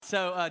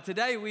So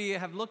today we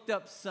have looked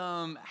up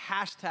some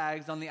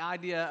hashtags on the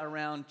idea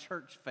around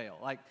church fail.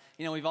 Like,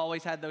 we've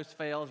always had those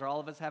fails, or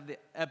all of us have the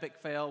epic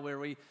fail where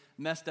we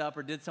messed up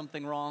or did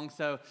something wrong.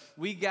 So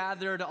we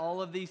gathered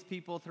all of these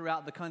people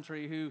throughout the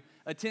country who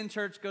attend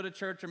church, go to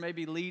church, or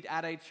maybe lead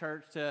at a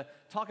church to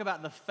talk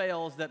about the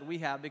fails that we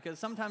have, because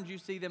sometimes you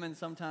see them and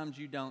sometimes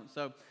you don't.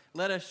 So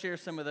let us share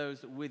some of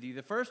those with you.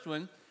 The first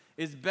one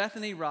is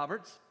Bethany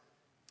Roberts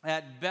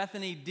at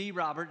Bethany D.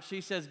 Roberts.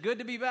 She says, "Good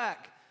to be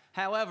back.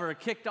 However,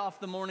 kicked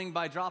off the morning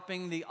by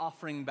dropping the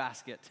offering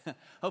basket."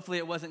 Hopefully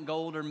it wasn't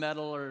gold or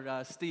metal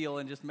or steel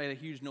and just made a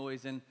huge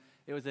noise. And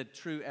it was a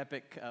true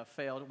epic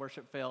fail,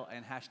 worship fail,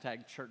 and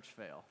hashtag church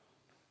fail.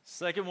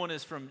 Second one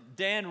is from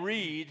Dan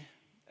Reed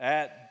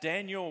at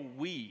Daniel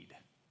Weed.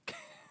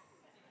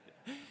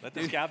 Let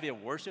this guy be a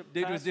worship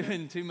Dude pastor? was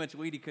doing too much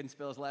weed. He couldn't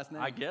spell his last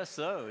name. I guess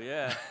so,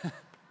 yeah.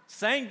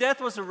 Saying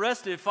death was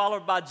arrested,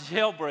 followed by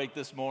jailbreak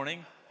this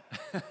morning.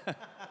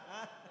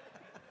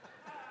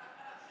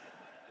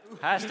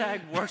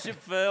 Hashtag worship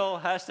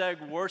fail,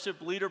 hashtag worship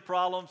leader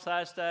problems,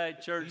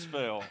 hashtag church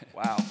fail.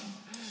 Wow.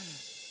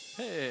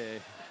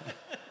 Hey.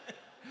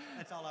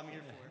 That's all I'm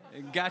here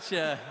for.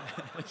 Gotcha.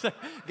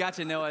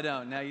 Gotcha, no I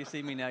don't. Now you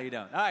see me, now you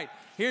don't. All right,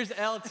 here's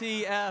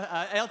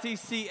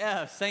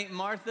LTCF. St.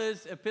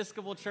 Martha's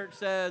Episcopal Church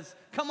says,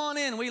 "Come on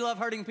in, we love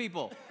hurting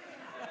people."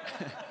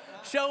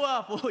 Show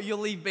up, or you'll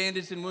leave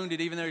bandaged and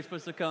wounded, even though you're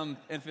supposed to come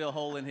and feel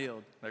whole and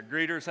healed. Their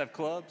greeters have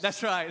clubs.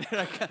 That's right.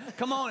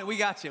 Come on, we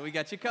got you. We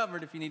got you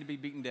covered if you need to be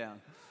beaten down.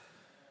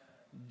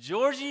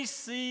 Georgie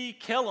C.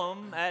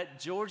 Kellum at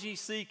Georgie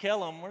C.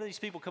 Kellum. Where do these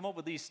people come up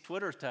with these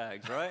Twitter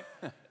tags, right?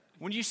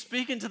 When you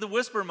speak into the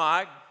whisper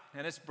mic,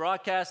 and it's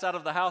broadcast out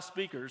of the house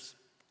speakers,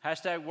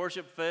 hashtag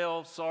worship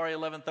fail, sorry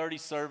 11:30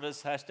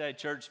 service, hashtag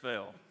church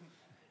fail.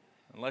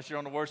 Unless you're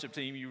on the worship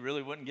team, you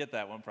really wouldn't get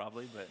that one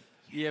probably, but...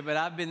 Yeah, but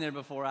I've been there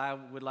before. I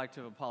would like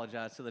to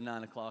apologize to the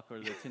 9 o'clock or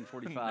the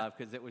 10:45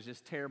 because it was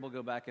just terrible.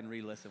 Go back and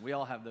re-listen. We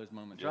all have those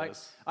moments, right?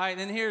 Yes. All right,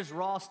 then here's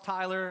Ross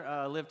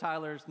Tyler, Liv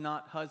Tyler's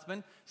not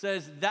husband,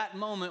 says that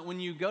moment when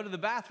you go to the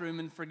bathroom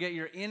and forget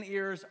your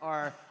in-ears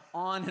are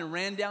on and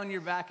ran down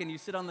your back and you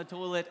sit on the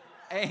toilet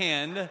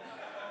and...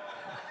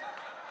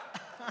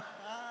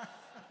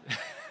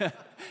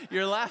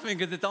 You're laughing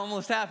because it's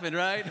almost happened,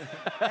 right?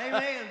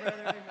 Amen,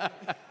 brother.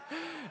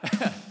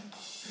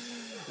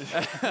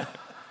 Amen.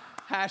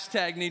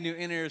 Hashtag need new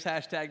in-ears,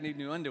 hashtag need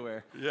new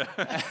underwear. Yeah.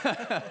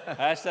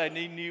 Hashtag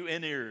need new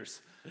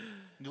in-ears.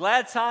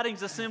 Glad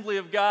Tidings Assembly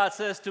of God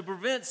says to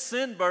prevent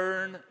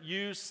sunburn,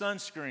 use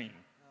sunscreen.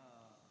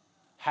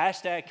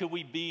 Hashtag could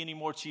we be any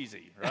more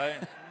cheesy,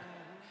 right?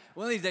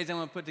 One of these days I'm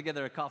going to put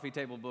together a coffee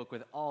table book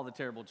with all the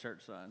terrible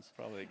church signs.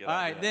 Probably a good All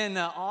idea. right, then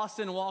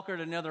Austin Walker,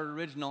 another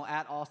original,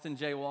 at Austin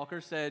J. Walker,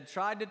 said,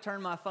 "Tried to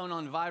turn my phone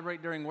on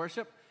vibrate during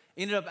worship.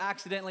 Ended up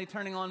accidentally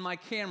turning on my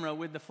camera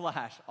with the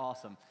flash."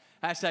 Awesome.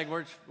 Hashtag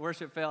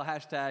worship fail,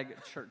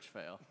 hashtag church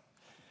fail.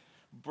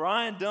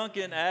 Brian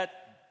Duncan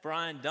at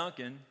Brian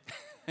Duncan.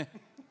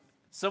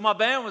 So my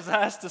band was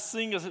asked to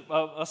sing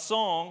a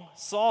song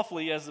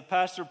softly as the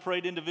pastor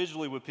prayed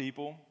individually with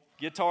people.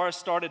 Guitarist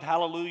started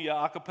Hallelujah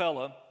a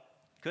cappella.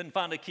 Couldn't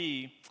find a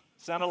key.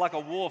 Sounded like a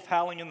wolf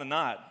howling in the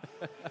night.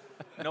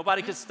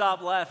 Nobody could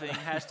stop laughing.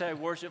 Hashtag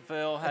worship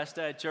fail,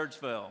 hashtag church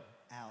fail.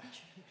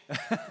 Ouch.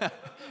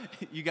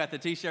 You got the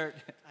T-shirt?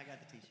 I got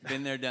the T-shirt.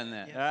 Been there, done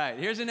that. Yes. All right,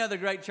 here's another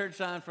great church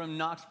sign from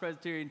Knox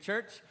Presbyterian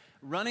Church.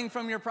 "Running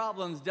from your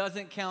problems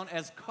doesn't count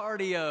as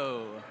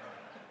cardio."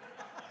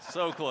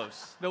 So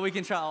close. But we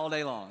can try all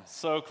day long.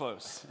 So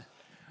close.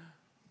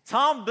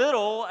 Tom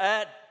Biddle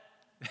at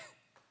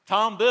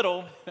Tom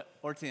Biddle.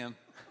 Or Tim.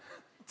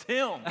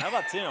 Tim. How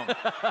about Tim?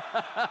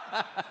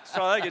 Let's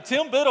try that again.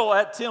 Tim Biddle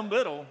at Tim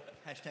Biddle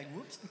Hashtag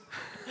whoops.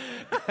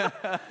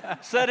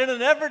 said in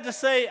an effort to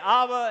say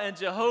Abba and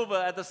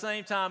Jehovah at the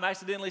same time,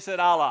 accidentally said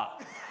Allah.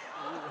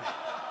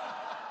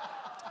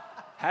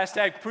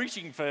 Hashtag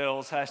preaching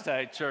fails,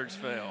 hashtag church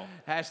fail.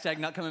 Hashtag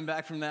not coming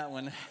back from that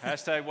one.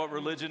 Hashtag what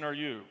religion are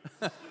you?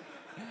 All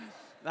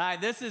right,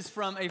 this is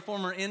from a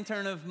former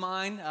intern of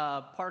mine,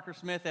 Parker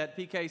Smith at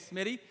PK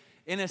Smitty.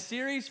 "In a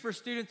series for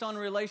students on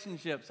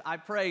relationships, I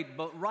prayed,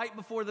 but right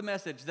before the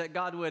message, that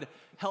God would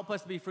help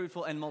us be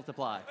fruitful and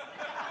multiply."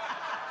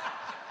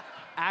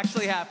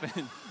 Actually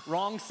happened.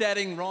 Wrong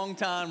setting, wrong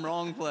time,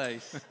 wrong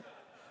place.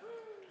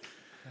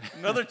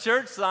 Another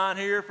church sign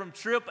here from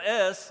Trip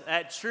S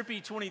at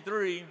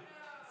Trippy23.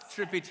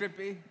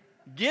 Trippy.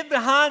 Get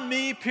behind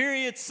me,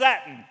 period,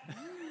 satin.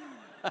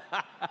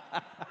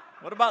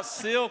 What about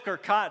silk or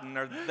cotton?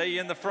 Are they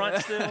in the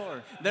front still?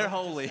 Or? They're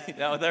holy.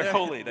 No, they're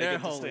holy. They're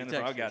get to holy. stay in the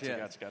front. I Texas, got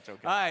you. yes.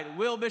 Okay. All right,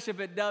 Will Bishop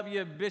at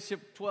W,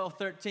 Bishop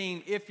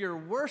 1213. "If your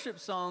worship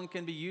song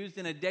can be used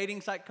in a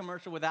dating site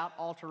commercial without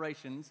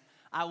alterations,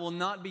 I will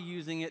not be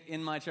using it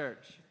in my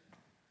church."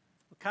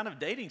 What kind of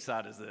dating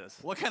site is this?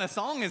 What kind of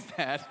song is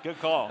that?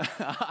 Good call.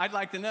 I'd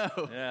like to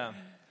know. Yeah,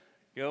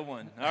 good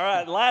one. All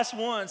right, last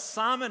one.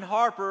 Simon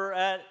Harper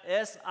at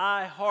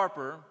S.I.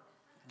 Harper.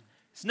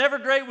 "It's never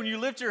great when you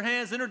lift your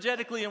hands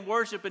energetically in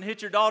worship and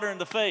hit your daughter in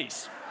the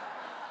face."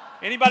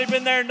 Anybody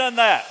been there and done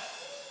that?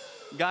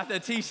 Got the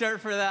T-shirt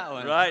for that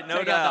one. Right, no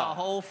Take doubt. out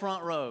the whole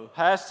front row.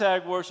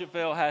 Hashtag worship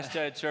fail,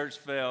 hashtag church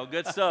fail.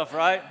 Good stuff,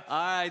 right? All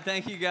right,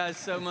 thank you guys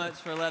so much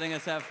for letting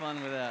us have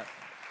fun with that.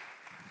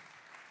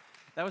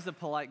 That was a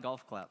polite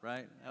golf clap,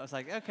 right? I was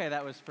like, okay,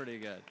 that was pretty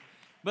good.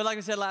 But like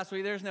I said last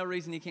week, there's no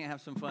reason you can't have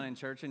some fun in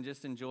church and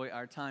just enjoy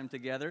our time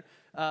together.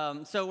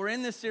 So we're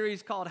in this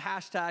series called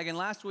Hashtag, and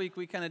last week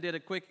we kind of did a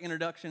quick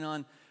introduction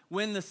on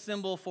when the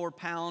symbol for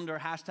pound or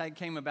hashtag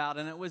came about,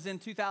 and it was in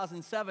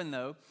 2007,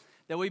 though,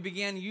 that we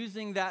began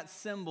using that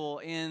symbol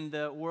in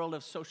the world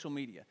of social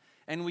media.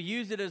 And we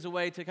used it as a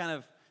way to kind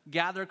of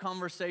gather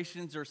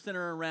conversations or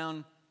center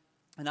around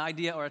an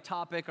idea or a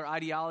topic or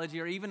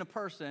ideology or even a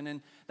person.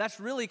 And that's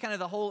really kind of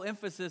the whole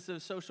emphasis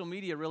of social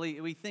media,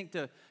 really. We think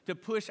to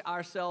push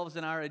ourselves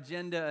and our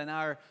agenda and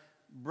our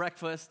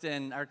breakfast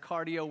and our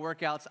cardio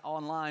workouts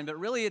online, but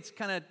really it's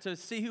kind of to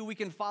see who we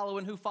can follow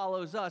and who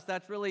follows us.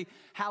 That's really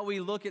how we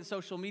look at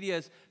social media,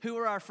 is who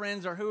are our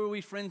friends or who are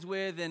we friends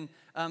with, and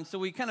so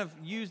we kind of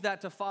use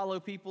that to follow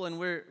people, and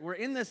we're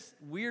in this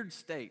weird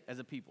state as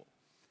a people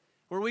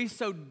where we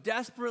so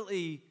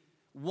desperately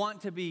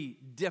want to be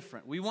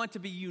different. We want to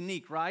be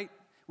unique, right?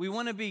 We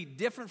want to be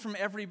different from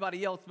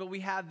everybody else, but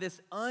we have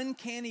this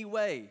uncanny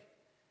way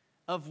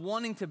of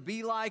wanting to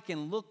be like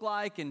and look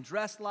like and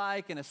dress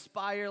like and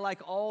aspire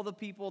like all the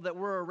people that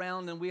we're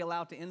around and we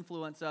allow to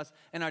influence us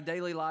in our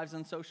daily lives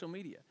on social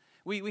media.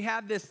 We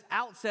have this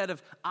outset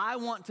of, I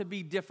want to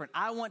be different,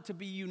 I want to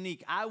be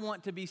unique, I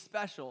want to be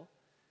special.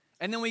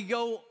 And then we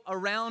go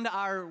around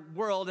our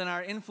world and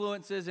our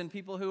influences and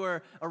people who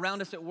are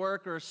around us at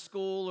work or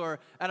school or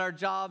at our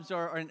jobs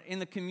or in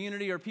the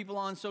community or people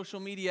on social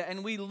media,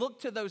 and we look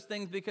to those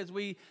things because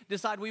we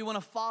decide we want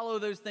to follow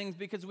those things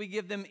because we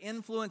give them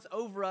influence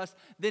over us.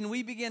 Then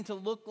we begin to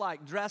look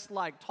like, dress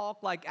like,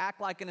 talk like,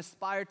 act like, and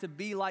aspire to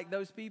be like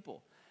those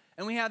people.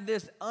 And we have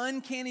this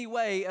uncanny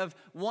way of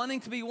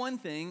wanting to be one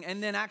thing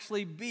and then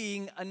actually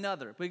being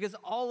another, because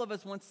all of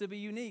us wants to be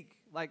unique.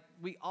 Like,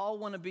 we all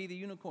want to be the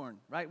unicorn,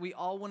 right? We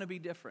all want to be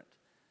different.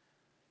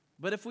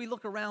 But if we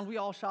look around, we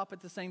all shop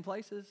at the same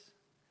places.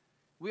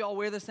 We all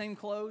wear the same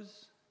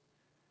clothes.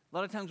 A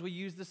lot of times we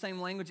use the same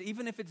language.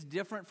 Even if it's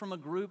different from a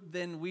group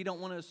then we don't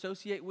want to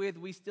associate with,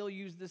 we still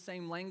use the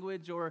same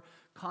language or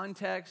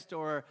context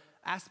or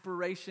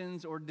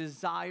aspirations or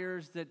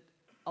desires that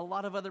a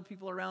lot of other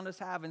people around us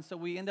have. And so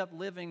we end up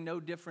living no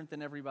different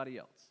than everybody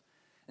else.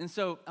 And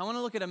so I want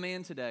to look at a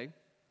man today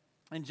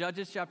in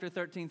Judges chapter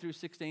 13 through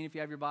 16. If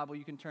you have your Bible,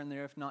 you can turn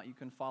there. If not, you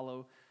can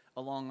follow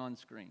along on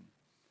screen.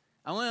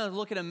 I want to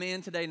look at a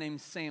man today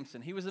named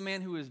Samson. He was a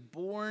man who was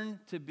born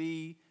to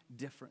be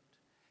different.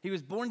 He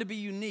was born to be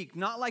unique,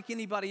 not like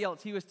anybody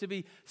else. He was to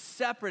be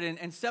separate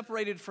and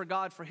separated for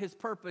God for his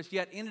purpose,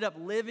 yet ended up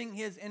living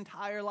his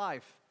entire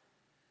life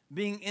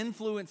being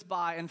influenced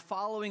by and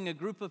following a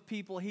group of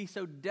people he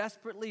so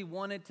desperately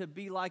wanted to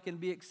be like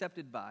and be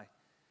accepted by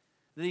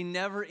that he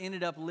never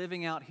ended up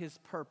living out his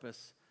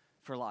purpose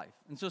for life.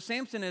 And so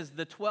Samson is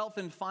the 12th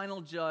and final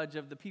judge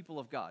of the people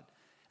of God.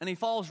 And he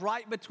falls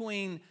right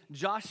between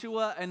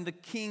Joshua and the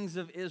kings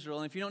of Israel.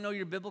 And if you don't know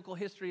your biblical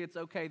history, it's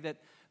okay that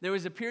there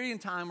was a period in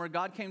time where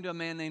God came to a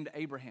man named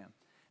Abraham.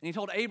 And he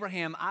told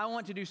Abraham, I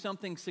want to do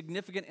something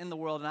significant in the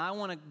world, and I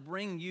want to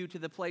bring you to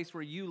the place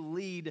where you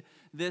lead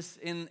this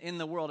in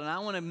the world. And I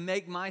want to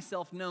make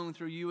myself known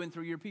through you and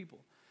through your people.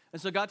 And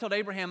so God told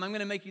Abraham, I'm going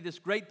to make you this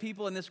great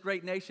people and this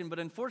great nation, but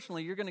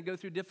unfortunately, you're going to go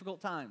through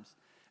difficult times.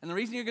 And the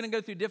reason you're going to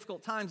go through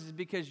difficult times is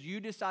because you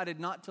decided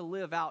not to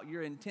live out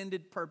your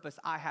intended purpose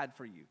I had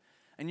for you.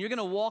 And you're going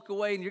to walk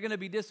away and you're going to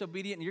be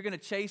disobedient and you're going to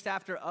chase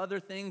after other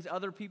things,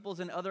 other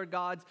peoples and other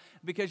gods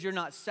because you're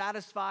not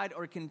satisfied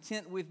or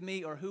content with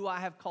me or who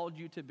I have called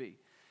you to be.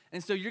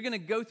 And so you're going to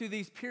go through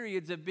these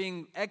periods of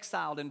being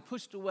exiled and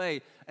pushed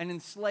away and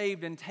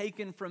enslaved and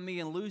taken from me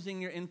and losing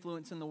your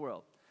influence in the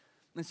world.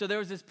 And so there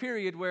was this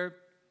period where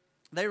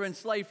they were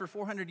enslaved for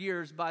 400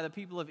 years by the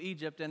people of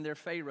Egypt and their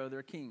Pharaoh,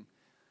 their king.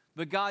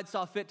 But God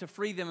saw fit to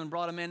free them and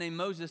brought a man named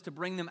Moses to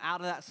bring them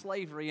out of that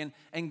slavery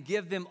and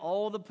give them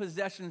all the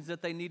possessions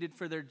that they needed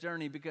for their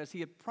journey because he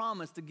had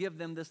promised to give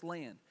them this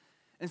land.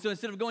 And so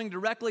instead of going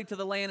directly to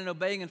the land and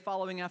obeying and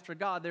following after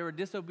God, they were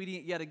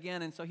disobedient yet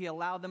again. And so he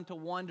allowed them to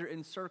wander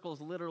in circles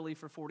literally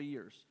for 40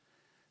 years.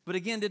 But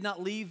again, did not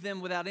leave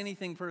them without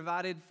anything,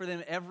 provided for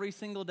them every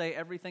single day,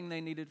 everything they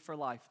needed for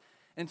life.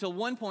 Until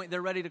one point,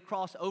 they're ready to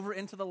cross over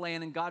into the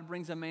land, and God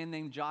brings a man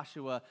named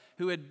Joshua,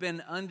 who had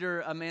been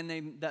under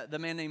the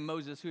man named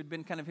Moses, who had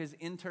been kind of his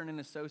intern and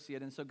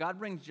associate. And so God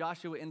brings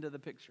Joshua into the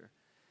picture.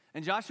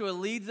 And Joshua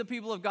leads the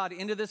people of God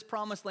into this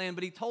promised land,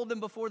 but he told them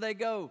before they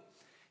go,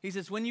 he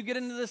says, when you get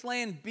into this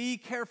land, be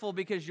careful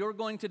because you're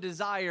going to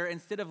desire,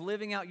 instead of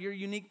living out your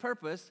unique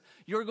purpose,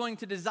 you're going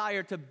to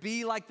desire to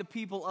be like the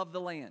people of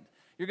the land.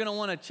 You're going to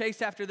want to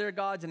chase after their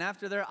gods and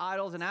after their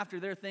idols and after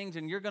their things,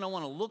 and you're going to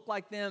want to look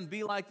like them,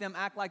 be like them,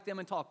 act like them,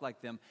 and talk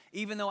like them,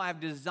 even though I have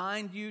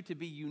designed you to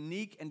be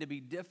unique and to be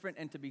different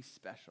and to be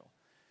special.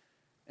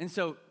 And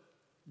so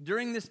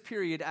during this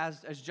period,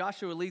 as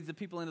Joshua leads the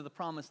people into the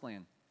promised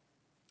land,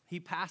 he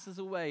passes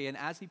away, and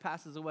as he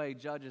passes away,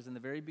 Judges in the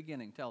very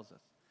beginning tells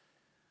us,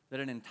 that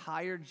an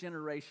entire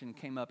generation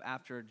came up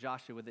after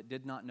Joshua that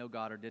did not know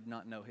God or did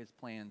not know his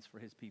plans for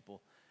his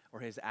people or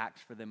his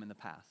acts for them in the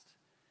past.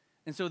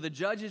 And so the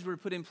judges were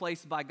put in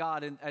place by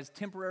God as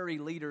temporary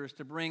leaders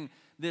to bring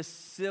this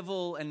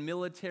civil and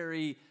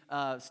military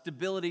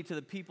stability to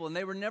the people. And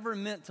they were never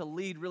meant to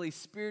lead really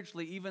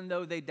spiritually, even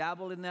though they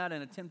dabbled in that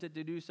and attempted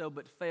to do so,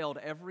 but failed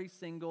every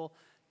single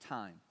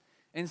time.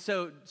 And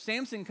so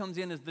Samson comes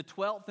in as the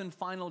 12th and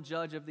final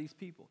judge of these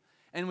people.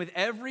 And with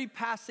every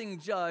passing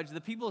judge,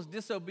 the people's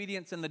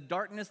disobedience and the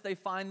darkness they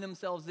find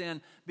themselves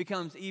in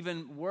becomes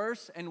even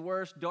worse and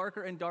worse,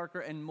 darker and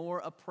darker, and more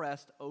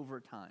oppressed over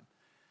time.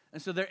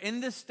 And so they're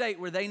in this state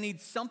where they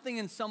need something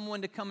and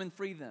someone to come and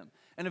free them.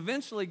 And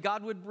eventually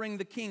God would bring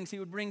the kings. He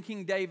would bring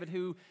King David,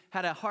 who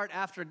had a heart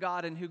after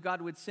God, and who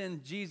God would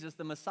send Jesus,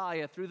 the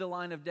Messiah, through the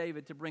line of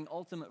David to bring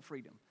ultimate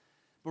freedom.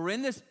 But we're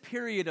in this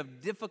period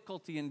of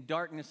difficulty and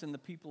darkness in the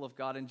people of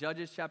God. And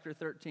Judges chapter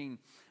 13,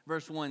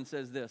 verse 1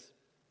 says this.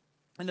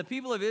 And the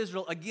people of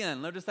Israel,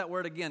 again, notice that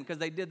word again, because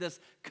they did this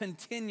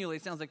continually.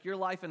 It sounds like your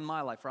life and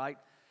my life, right?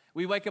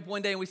 We wake up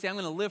one day and we say, I'm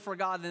going to live for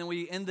God. And then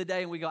we end the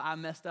day and we go, I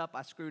messed up,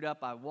 I screwed up,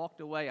 I walked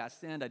away, I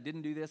sinned, I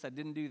didn't do this, I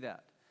didn't do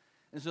that.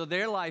 And so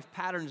their life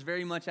patterns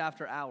very much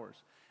after ours.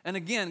 And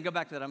again, go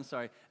back to that, I'm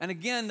sorry. And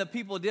again, the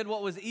people did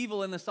what was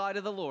evil in the sight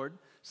of the Lord.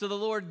 So the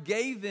Lord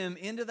gave them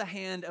into the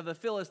hand of the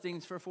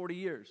Philistines for 40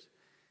 years.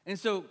 And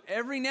so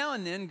every now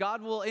and then,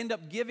 God will end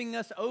up giving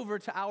us over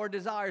to our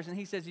desires. And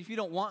he says, if you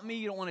don't want me,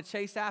 you don't want to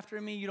chase after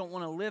me, you don't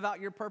want to live out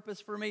your purpose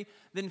for me,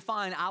 then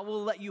fine, I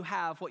will let you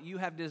have what you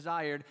have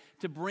desired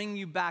to bring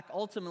you back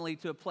ultimately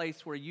to a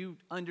place where you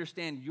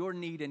understand your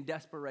need and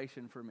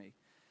desperation for me.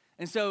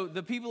 And so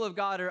the people of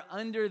God are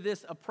under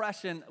this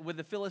oppression with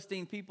the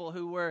Philistine people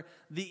who were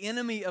the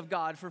enemy of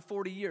God for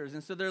 40 years.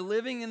 And so they're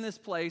living in this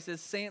place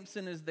as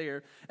Samson is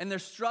there, and they're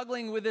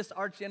struggling with this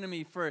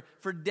archenemy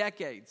for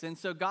decades. And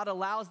so God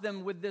allows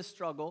them with this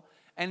struggle.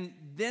 And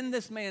then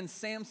this man,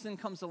 Samson,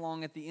 comes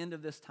along at the end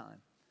of this time.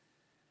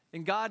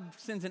 And God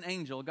sends an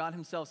angel, God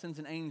himself sends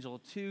an angel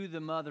to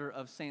the mother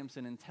of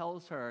Samson and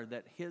tells her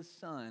that his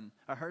son,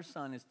 or her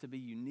son, is to be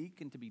unique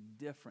and to be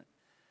different.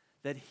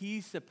 That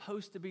he's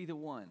supposed to be the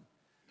one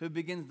who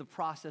begins the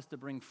process to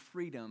bring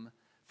freedom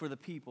for the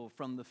people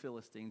from the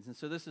Philistines. And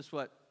so this is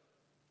what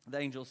the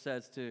angel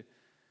says to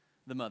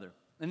the mother.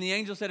 And the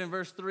angel said in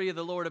verse 3,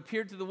 the Lord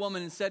appeared to the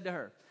woman and said to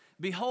her,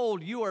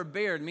 behold, you are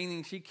barren,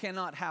 meaning she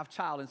cannot have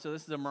child. And so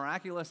this is a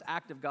miraculous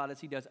act of God as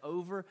he does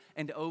over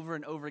and over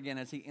and over again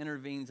as he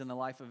intervenes in the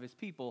life of his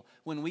people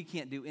when we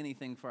can't do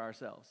anything for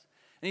ourselves.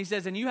 And he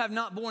says, and you have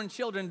not borne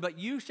children, but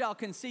you shall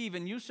conceive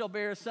and you shall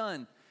bear a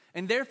son.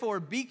 And therefore,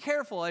 be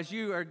careful as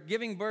you are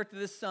giving birth to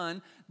this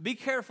son. Be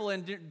careful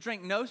and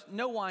drink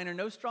no wine or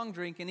no strong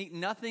drink and eat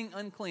nothing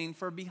unclean.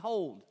 For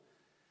behold,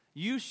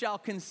 you shall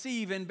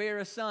conceive and bear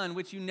a son,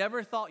 which you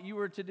never thought you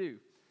were to do.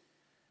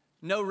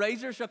 No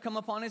razor shall come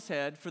upon his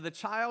head, for the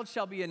child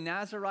shall be a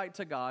Nazirite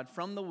to God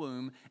from the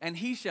womb. And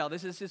he shall,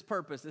 this is his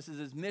purpose, this is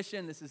his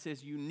mission, this is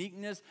his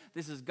uniqueness,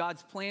 this is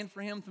God's plan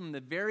for him from the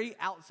very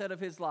outset of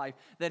his life,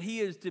 that he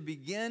is to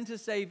begin to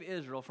save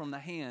Israel from the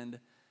hand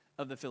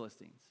of the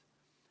Philistines.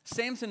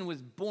 Samson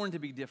was born to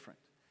be different.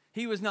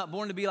 He was not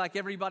born to be like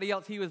everybody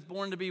else. He was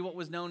born to be what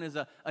was known as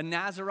a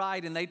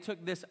Nazirite, and they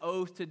took this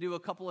oath to do a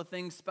couple of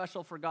things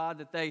special for God,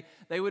 that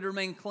they would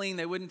remain clean,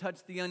 they wouldn't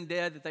touch the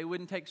undead, that they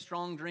wouldn't take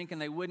strong drink,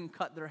 and they wouldn't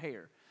cut their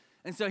hair.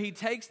 And so he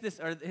takes this,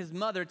 or his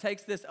mother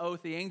takes this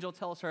oath. The angel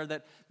tells her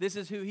that this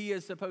is who he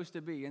is supposed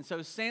to be. And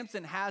so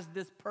Samson has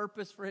this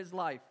purpose for his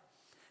life,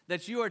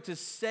 that you are to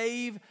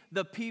save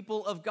the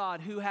people of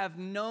God who have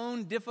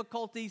known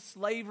difficulty,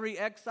 slavery,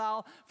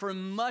 exile for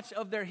much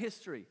of their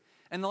history.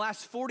 In the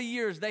last 40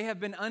 years, they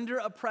have been under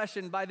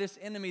oppression by this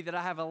enemy that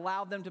I have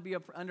allowed them to be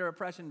under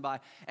oppression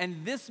by.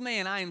 And this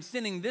man, I am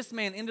sending this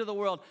man into the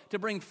world to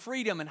bring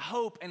freedom and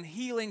hope and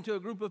healing to a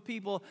group of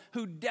people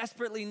who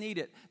desperately need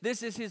it.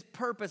 This is his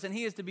purpose, and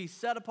he is to be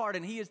set apart,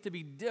 and he is to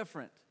be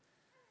different.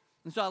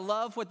 And so I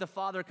love what the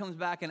Father comes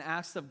back and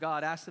asks of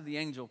God, asks of the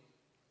angel.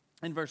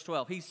 In verse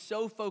 12, he's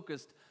so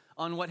focused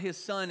on what his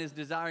son is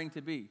desiring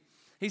to be.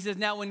 He says,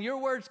 now when your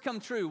words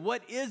come true,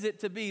 what is it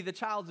to be the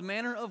child's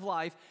manner of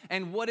life,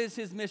 and what is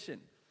his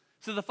mission?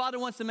 So the Father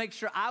wants to make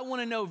sure, I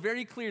want to know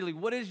very clearly,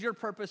 what is your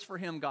purpose for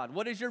him, God?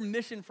 What is your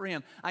mission for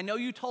him? I know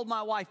you told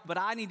my wife, but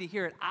I need to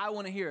hear it. I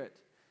want to hear it.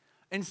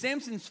 And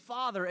Samson's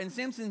father and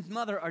Samson's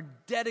mother are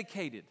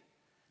dedicated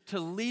to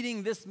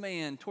leading this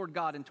man toward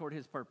God and toward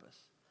his purpose.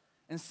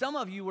 And some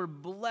of you were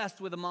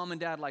blessed with a mom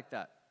and dad like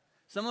that.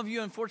 Some of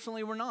you,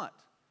 unfortunately, were not.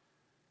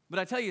 But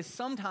I tell you,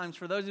 sometimes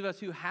for those of us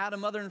who had a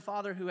mother and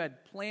father who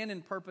had planned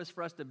and purpose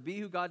for us to be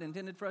who God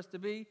intended for us to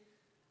be,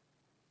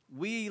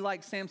 we,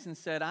 like Samson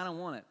said, I don't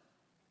want it.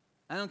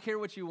 I don't care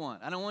what you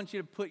want. I don't want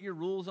you to put your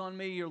rules on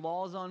me, your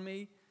laws on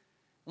me.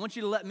 I want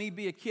you to let me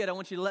be a kid. I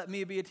want you to let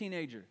me be a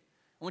teenager.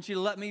 I want you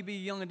to let me be a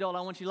young adult.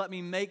 I want you to let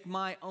me make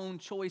my own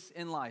choice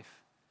in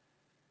life.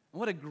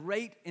 What a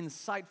great,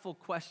 insightful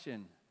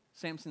question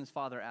Samson's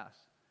father asked.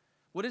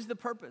 What is the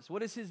purpose?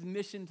 What is his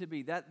mission to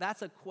be?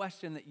 That's a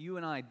question that you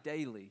and I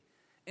daily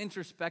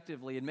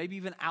introspectively and maybe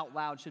even out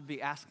loud should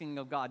be asking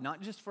of God,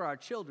 not just for our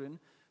children,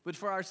 but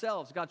for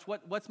ourselves. God,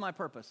 what's my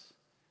purpose?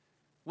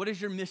 What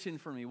is your mission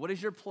for me? What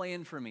is your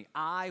plan for me?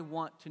 I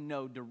want to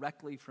know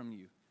directly from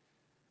you.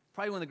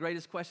 Probably one of the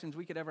greatest questions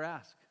we could ever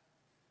ask.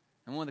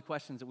 And one of the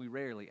questions that we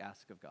rarely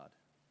ask of God.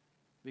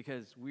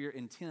 Because we're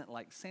intent,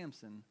 like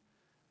Samson,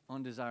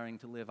 on desiring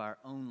to live our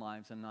own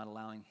lives and not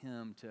allowing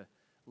him to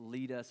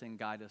lead us and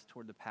guide us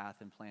toward the path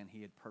and plan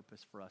he had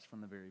purposed for us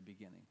from the very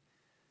beginning.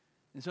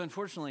 And so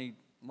unfortunately,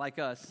 like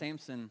us,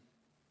 Samson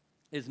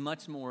is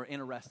much more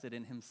interested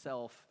in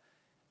himself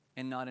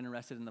and not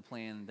interested in the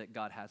plan that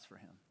God has for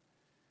him.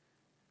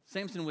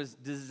 Samson was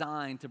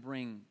designed to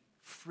bring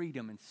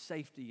freedom and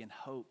safety and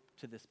hope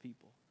to this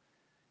people.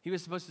 He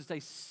was supposed to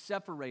stay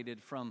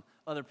separated from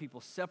other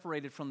people,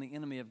 separated from the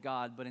enemy of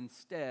God, but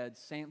instead,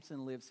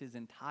 Samson lives his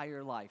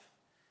entire life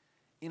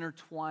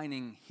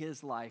intertwining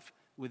his life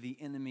with the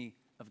enemy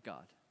of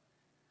God.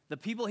 The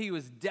people he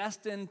was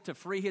destined to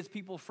free his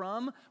people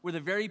from were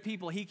the very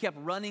people he kept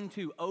running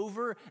to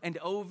over and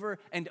over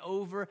and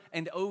over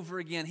and over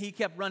again. He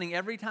kept running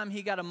every time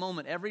he got a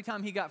moment, every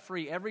time he got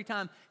free, every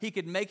time he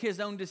could make his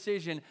own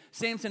decision.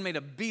 Samson made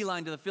a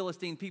beeline to the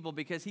Philistine people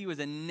because he was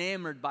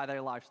enamored by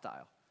their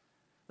lifestyle.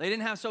 They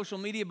didn't have social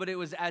media, but it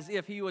was as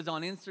if he was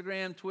on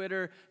Instagram,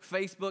 Twitter,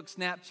 Facebook,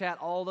 Snapchat,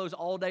 all those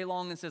all day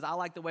long and says, I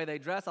like the way they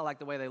dress, I like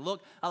the way they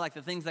look, I like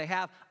the things they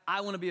have.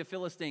 I want to be a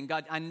Philistine.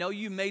 God, I know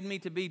you made me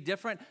to be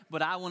different,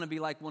 but I want to be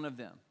like one of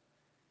them.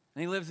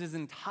 And he lives his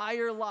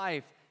entire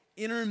life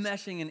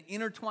intermeshing and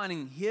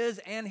intertwining his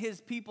and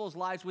his people's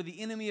lives with the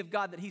enemy of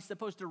God that he's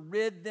supposed to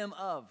rid them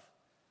of.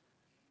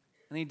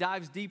 And he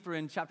dives deeper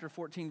in chapter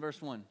 14,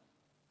 verse 1.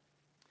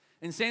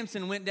 And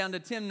Samson went down to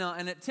Timnah,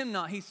 and at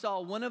Timnah he saw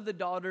one of the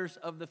daughters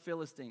of the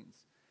Philistines.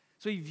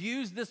 So he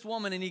views this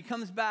woman, and he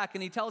comes back,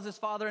 and he tells his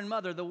father and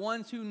mother, the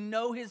ones who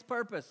know his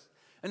purpose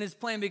and his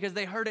plan because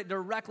they heard it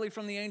directly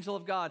from the angel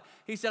of God.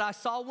 He said, I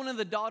saw one of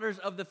the daughters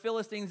of the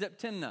Philistines at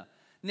Timnah.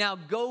 Now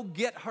go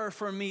get her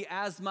for me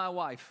as my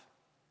wife.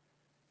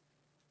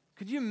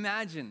 Could you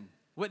imagine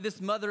what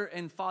this mother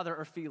and father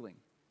are feeling?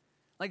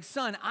 Like,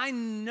 son, I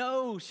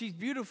know she's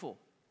beautiful.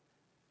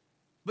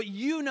 But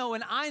you know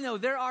and I know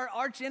they're our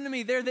arch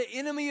enemy. They're the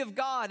enemy of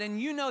God. And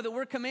you know that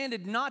we're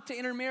commanded not to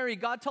intermarry.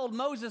 God told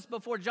Moses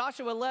before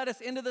Joshua led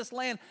us into this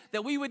land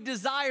that we would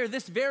desire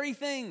this very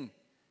thing.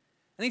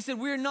 And he said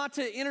we're not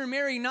to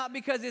intermarry not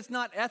because it's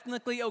not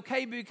ethnically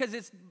okay, but because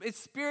it's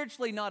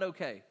spiritually not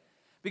okay.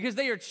 Because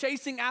they are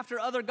chasing after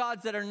other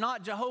gods that are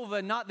not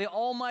Jehovah, not the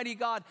Almighty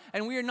God.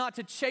 And we are not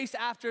to chase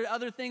after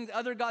other things,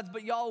 other gods,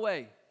 but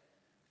Yahweh.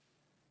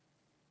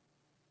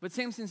 But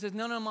Samson says,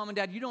 no, Mom and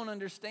Dad, you don't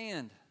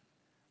understand.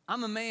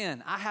 I'm a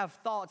man. I have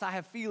thoughts. I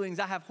have feelings.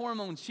 I have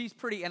hormones. She's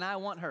pretty, and I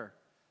want her.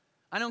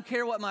 I don't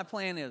care what my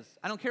plan is.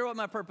 I don't care what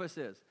my purpose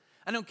is.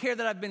 I don't care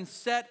that I've been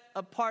set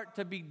apart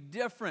to be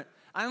different.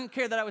 I don't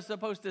care that I was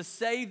supposed to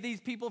save these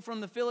people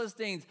from the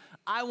Philistines.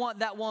 I want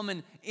that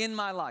woman in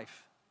my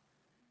life.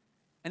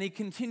 And he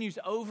continues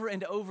over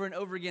and over and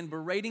over again,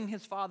 berating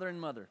his father and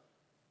mother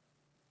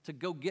to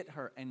go get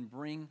her and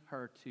bring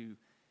her to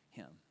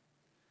him.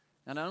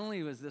 Now, not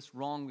only was this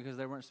wrong because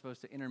they weren't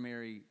supposed to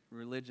intermarry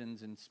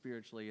religions and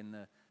spiritually in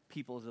the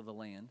peoples of the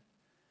land,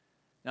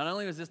 not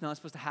only was this not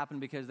supposed to happen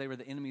because they were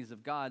the enemies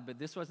of God, but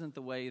this wasn't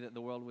the way that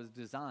the world was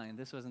designed.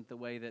 This wasn't the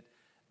way that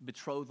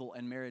betrothal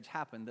and marriage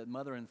happened, that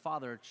mother and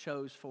father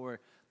chose for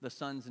the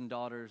sons and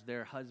daughters,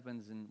 their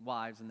husbands and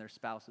wives and their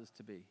spouses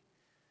to be.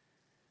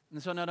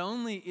 And so not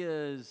only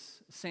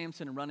is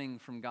Samson running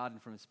from God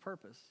and from his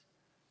purpose,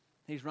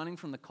 he's running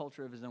from the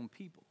culture of his own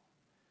people.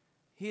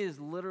 He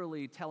is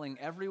literally telling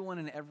everyone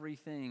and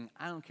everything,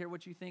 I don't care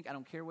what you think, I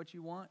don't care what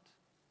you want.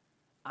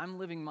 I'm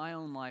living my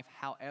own life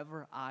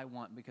however I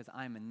want because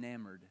I'm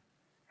enamored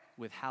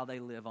with how they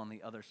live on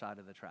the other side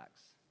of the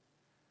tracks.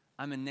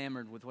 I'm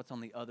enamored with what's on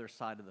the other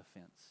side of the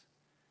fence.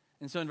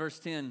 And so in verse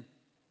 10,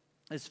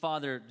 his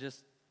father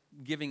just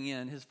giving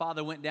in. His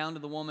father went down to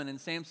the woman,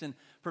 and Samson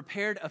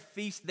prepared a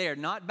feast there,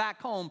 not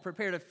back home,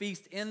 prepared a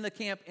feast in the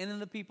camp and in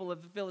the people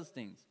of the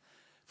Philistines.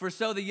 For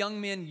so the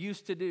young men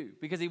used to do,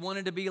 because he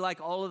wanted to be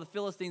like all of the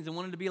Philistines and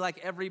wanted to be like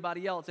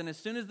everybody else. And as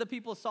soon as the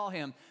people saw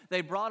him,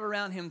 they brought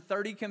around him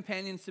 30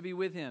 companions to be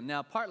with him.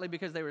 Now, partly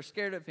because they were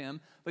scared of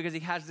him, because he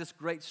has this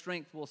great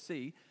strength, we'll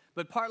see,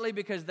 but partly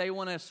because they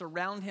want to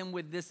surround him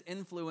with this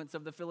influence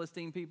of the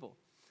Philistine people.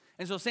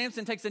 And so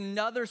Samson takes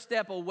another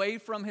step away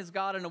from his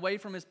God and away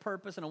from his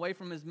purpose and away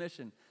from his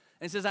mission.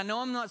 And says, I know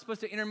I'm not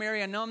supposed to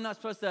intermarry. I know I'm not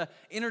supposed to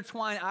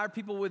intertwine our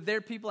people with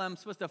their people. I'm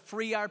supposed to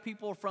free our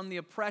people from the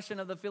oppression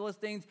of the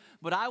Philistines.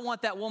 But I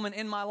want that woman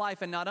in my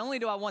life. And not only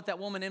do I want that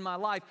woman in my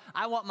life,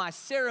 I want my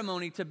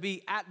ceremony to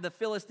be at the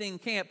Philistine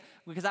camp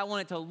because I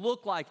want it to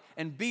look like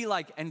and be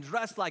like and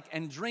dress like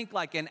and drink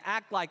like and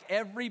act like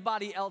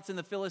everybody else in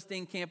the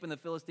Philistine camp and the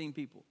Philistine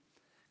people.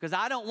 Because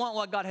I don't want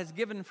what God has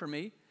given for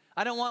me.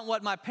 I don't want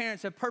what my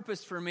parents have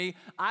purposed for me.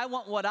 I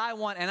want what I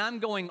want, and I'm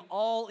going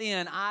all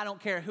in. I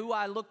don't care who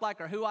I look like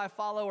or who I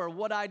follow or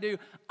what I do.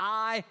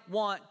 I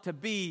want to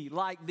be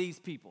like these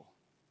people.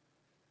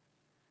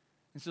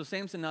 And so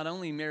Samson not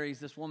only marries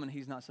this woman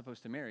he's not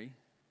supposed to marry,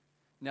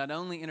 not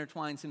only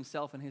intertwines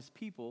himself and his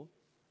people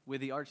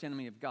with the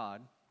archenemy of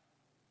God,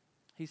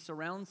 he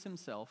surrounds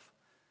himself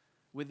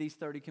with these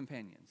 30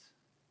 companions.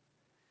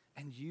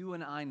 And you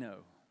and I know,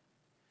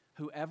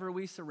 whoever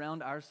we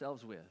surround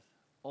ourselves with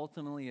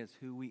ultimately is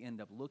who we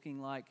end up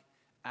looking like,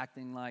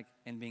 acting like,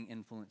 and being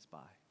influenced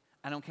by.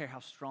 I don't care how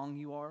strong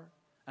you are.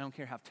 I don't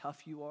care how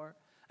tough you are.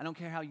 I don't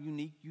care how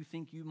unique you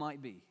think you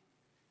might be.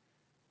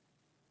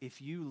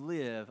 If you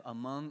live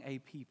among a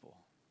people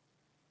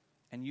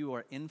and you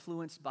are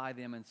influenced by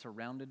them and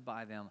surrounded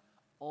by them,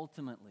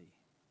 ultimately,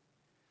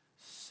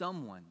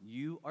 someone,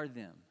 you or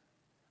them,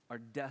 are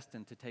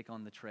destined to take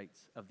on the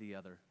traits of the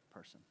other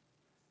person.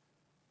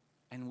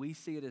 And we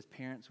see it as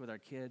parents with our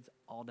kids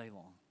all day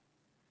long.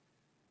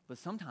 But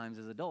sometimes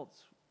as adults,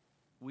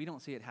 we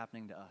don't see it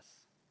happening to us.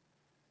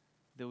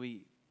 That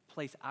we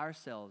place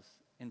ourselves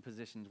in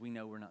positions we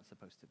know we're not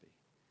supposed to be.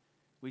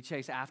 We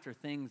chase after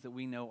things that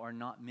we know are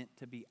not meant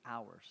to be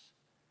ours.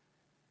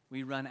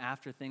 We run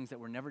after things that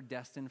were never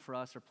destined for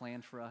us or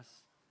planned for us.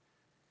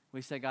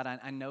 We say, God,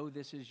 I know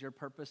this is your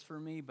purpose for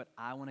me, but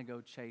I want to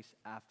go chase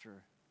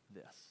after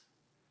this.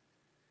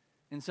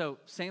 And so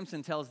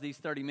Samson tells these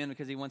 30 men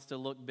because he wants to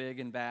look big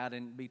and bad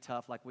and be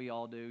tough like we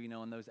all do,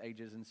 in those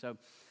ages. And so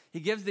he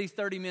gives these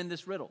 30 men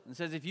this riddle and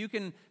says, if you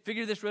can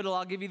figure this riddle,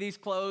 I'll give you these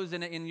clothes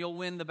and you'll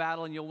win the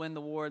battle and you'll win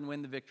the war and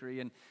win the victory.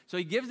 And so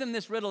he gives them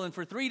this riddle, and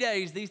for 3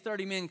 days, these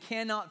 30 men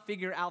cannot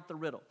figure out the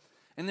riddle.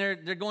 And they're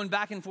going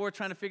back and forth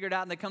trying to figure it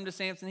out, and they come to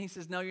Samson. He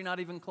says, no, you're not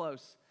even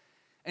close.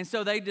 And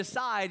so they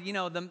decide,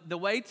 the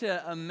way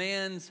to a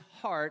man's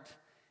heart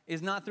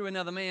is not through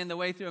another man. The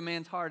way through a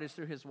man's heart is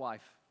through his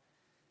wife.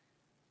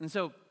 And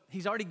so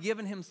he's already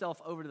given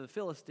himself over to the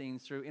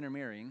Philistines through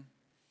intermarrying.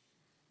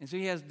 And so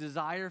he has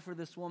desire for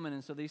this woman,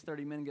 and so these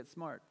 30 men get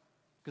smart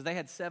because they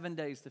had 7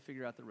 days to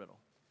figure out the riddle.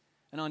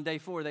 And on day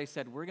 4, they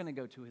said, we're going to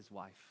go to his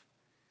wife,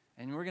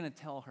 and we're going to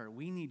tell her,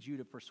 we need you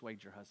to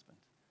persuade your husband.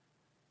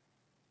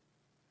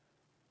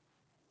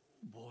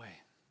 Boy.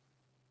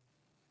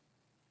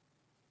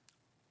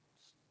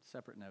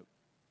 Separate note.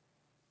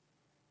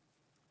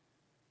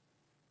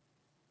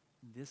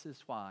 This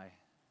is why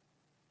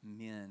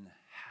men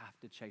have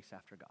to chase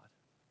after God.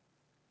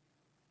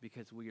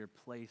 Because we are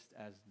placed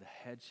as the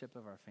headship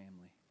of our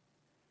family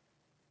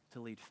to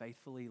lead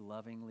faithfully,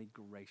 lovingly,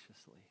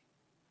 graciously.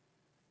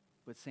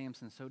 But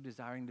Samson, so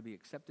desiring to be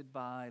accepted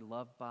by,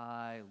 loved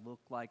by, look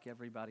like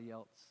everybody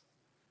else,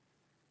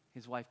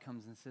 his wife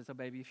comes and says, oh,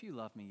 baby, if you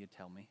love me, you'd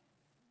tell me.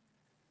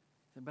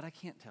 I said, but I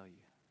can't tell you.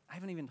 I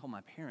haven't even told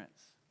my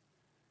parents.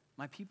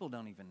 My people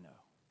don't even know.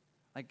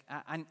 Like,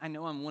 I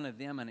know I'm one of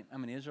them, and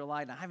I'm an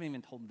Israelite, and I haven't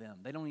even told them.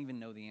 They don't even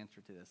know the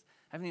answer to this.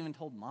 I haven't even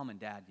told mom and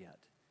dad yet.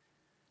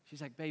 She's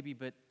like, baby,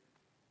 but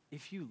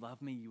if you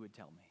love me, you would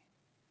tell me.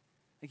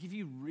 Like, if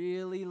you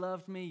really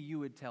loved me, you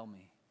would tell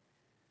me.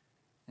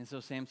 And so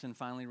Samson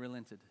finally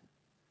relented.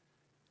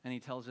 And he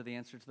tells her the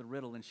answer to the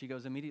riddle, and she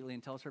goes immediately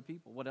and tells her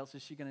people. What else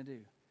is she going to do?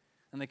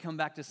 And they come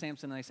back to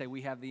Samson, and they say,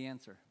 we have the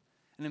answer.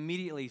 And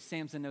immediately,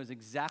 Samson knows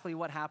exactly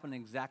what happened,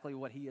 exactly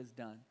what he has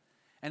done.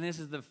 And this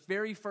is the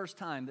very first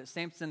time that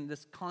Samson,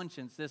 this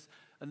conscience,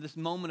 this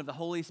moment of the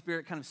Holy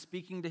Spirit kind of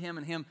speaking to him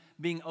and him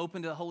being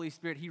open to the Holy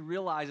Spirit, he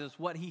realizes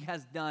what he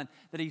has done,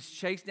 that he's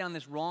chased down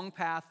this wrong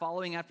path,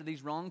 following after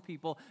these wrong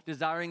people,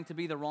 desiring to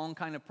be the wrong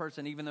kind of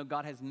person, even though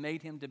God has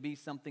made him to be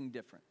something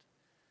different.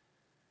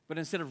 But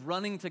instead of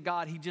running to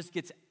God, he just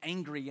gets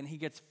angry and he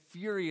gets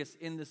furious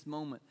in this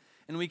moment.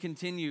 And we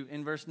continue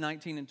in verse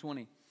 19 and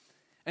 20.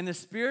 And the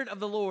Spirit of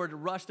the Lord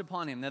rushed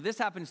upon him. Now, this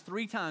happens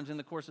 3 times in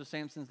the course of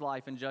Samson's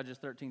life in Judges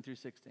 13 through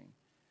 16.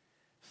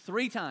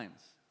 3 times,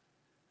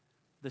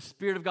 the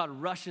Spirit of God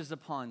rushes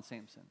upon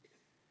Samson.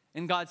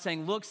 And God's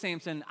saying, look,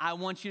 Samson, I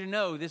want you to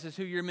know this is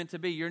who you're meant to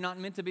be. You're not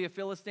meant to be a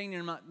Philistine.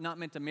 You're not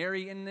meant to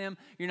marry in them.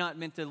 You're not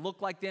meant to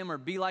look like them or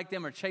be like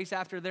them or chase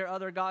after their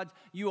other gods.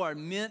 You are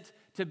meant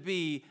to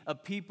be a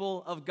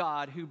people of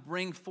God who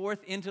bring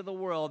forth into the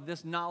world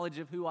this knowledge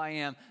of who I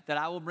am, that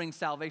I will bring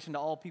salvation to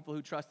all people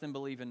who trust and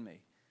believe in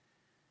me.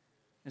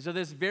 And so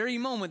this very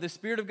moment, the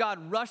Spirit of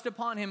God rushed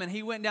upon him, and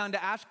he went down to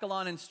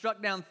Ashkelon and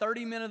struck down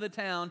 30 men of the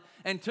town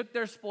and took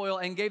their spoil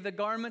and gave the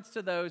garments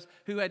to those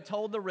who had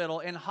told the riddle.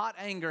 In hot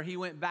anger, he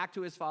went back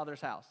to his father's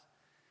house.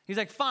 He's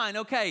like, fine,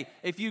 okay,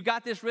 if you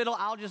got this riddle,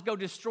 I'll just go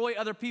destroy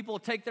other people,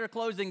 take their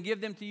clothes, and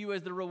give them to you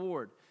as the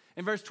reward.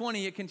 In verse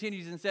 20, it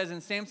continues and says,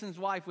 and Samson's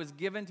wife was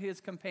given to his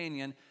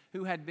companion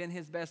who had been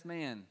his best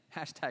man.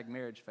 #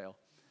 marriage fail.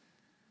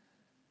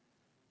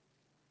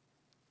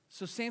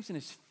 So Samson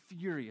is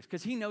furious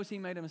because he knows he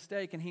made a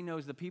mistake, and he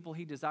knows the people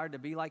he desired to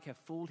be like have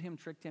fooled him,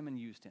 tricked him, and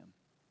used him.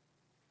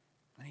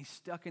 And he's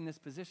stuck in this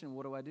position.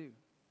 What do I do?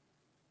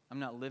 I'm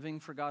not living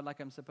for God like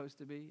I'm supposed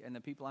to be, and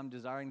the people I'm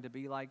desiring to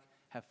be like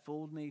have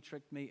fooled me,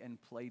 tricked me, and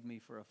played me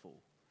for a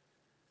fool.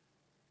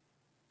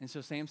 And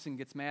so Samson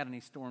gets mad and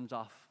he storms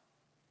off.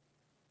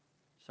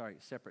 Sorry,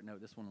 separate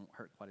note. This one won't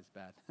hurt quite as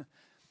bad.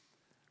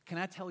 Can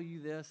I tell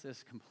you this?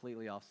 It's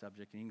completely off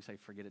subject, and you can say,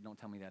 forget it. Don't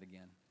tell me that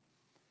again.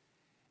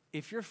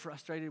 If you're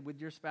frustrated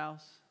with your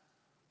spouse,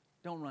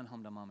 Don't run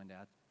home to mom and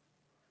dad.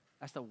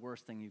 That's the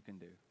worst thing you can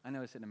do. I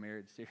know it's in a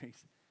marriage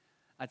series.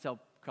 I tell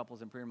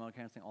couples in premarital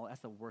counseling, that's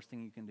the worst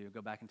thing you can do.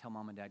 Go back and tell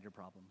mom and dad your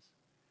problems.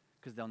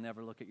 Because they'll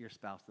never look at your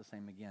spouse the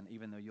same again.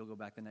 Even though you'll go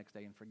back the next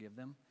day and forgive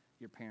them,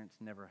 your parents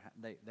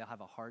they'll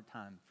have a hard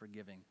time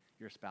forgiving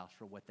your spouse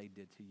for what they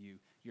did to you,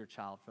 your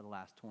child, for the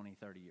last 20,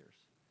 30 years.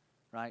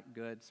 Right?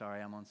 Good.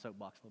 Sorry, I'm on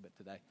soapbox a little bit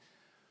today.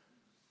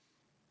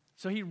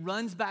 So he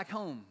runs back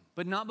home,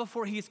 but not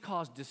before he's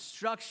caused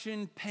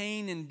destruction,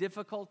 pain, and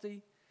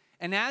difficulty.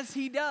 And as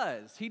he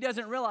does, he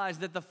doesn't realize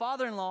that the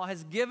father-in-law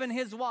has given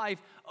his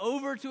wife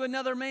over to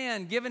another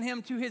man, given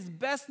him to his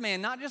best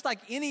man, not just like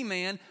any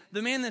man,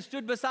 the man that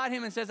stood beside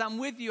him and says, I'm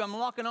with you, I'm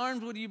locking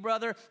arms with you,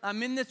 brother,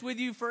 I'm in this with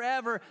you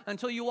forever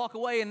until you walk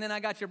away, and then I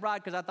got your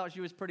bride because I thought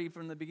she was pretty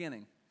from the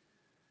beginning.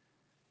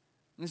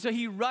 And so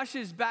he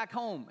rushes back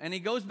home, and he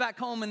goes back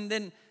home, and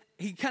then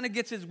he kind of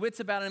gets his wits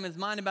about him, his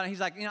mind about him. He's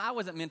like, I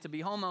wasn't meant to be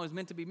home, I was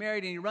meant to be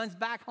married, and he runs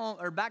back home,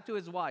 or back to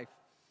his wife.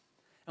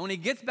 And when he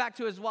gets back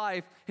to his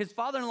wife, his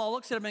father-in-law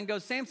looks at him and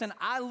goes, Samson,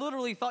 I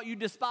literally thought you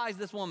despised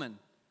this woman.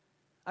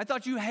 I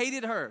thought you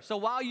hated her. So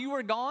while you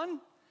were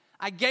gone,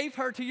 I gave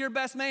her to your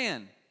best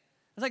man.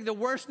 It's like the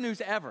worst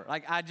news ever.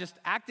 Like I just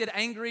acted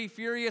angry,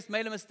 furious,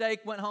 made a mistake,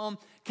 went home,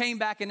 came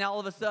back, and now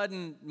all of a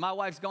sudden my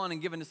wife's gone and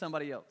given to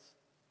somebody else.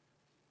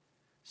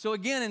 So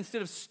again,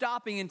 instead of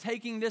stopping and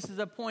taking this as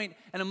a point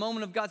and a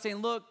moment of God saying,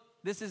 look,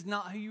 this is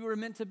not who you were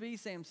meant to be,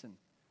 Samson.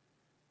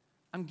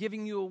 I'm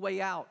giving you a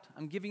way out.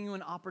 I'm giving you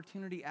an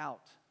opportunity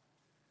out.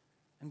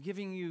 I'm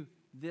giving you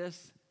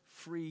this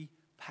free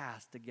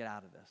pass to get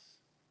out of this.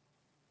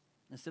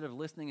 Instead of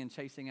listening and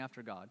chasing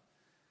after God,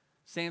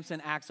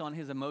 Samson acts on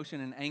his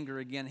emotion and anger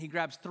again. He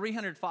grabs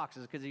 300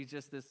 foxes because he's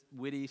just this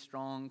witty,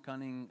 strong,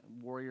 cunning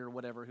warrior,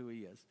 whatever who he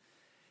is.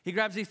 He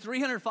grabs these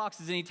 300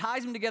 foxes and he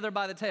ties them together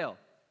by the tail.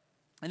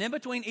 And in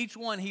between each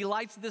one, he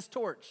lights this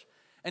torch.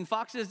 And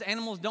foxes,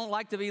 animals don't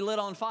like to be lit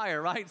on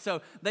fire, right?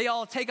 So they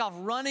all take off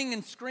running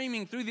and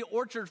screaming through the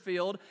orchard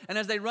field. And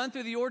as they run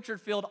through the orchard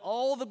field,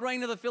 all the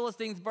grain of the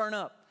Philistines burn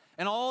up.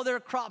 And all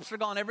their crops are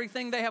gone.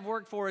 Everything they have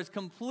worked for is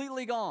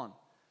completely gone.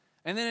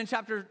 And then in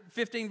chapter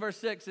 15, verse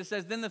 6, it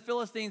says, Then the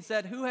Philistines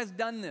said, Who has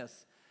done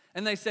this?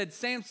 And they said,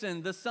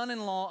 Samson, the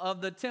son-in-law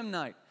of the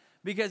Timnite,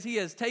 because he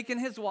has taken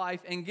his wife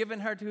and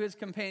given her to his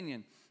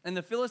companion. And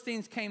the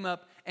Philistines came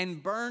up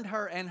and burned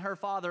her and her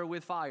father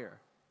with fire.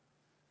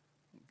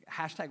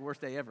 Hashtag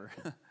worst day ever.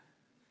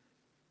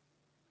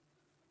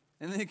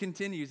 And then it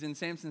continues, and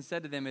Samson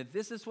said to them, If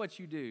this is what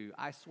you do,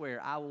 I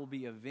swear I will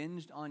be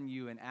avenged on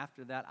you, and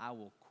after that I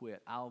will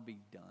quit. I'll be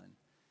done.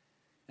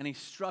 And he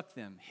struck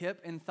them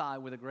hip and thigh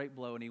with a great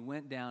blow, and he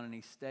went down and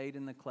he stayed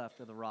in the cleft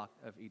of the rock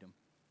of Edom.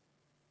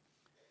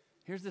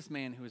 Here's this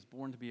man who was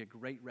born to be a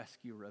great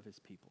rescuer of his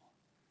people.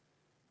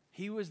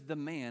 He was the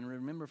man,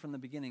 remember from the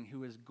beginning,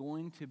 who is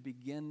going to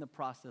begin the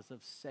process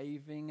of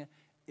saving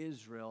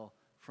Israel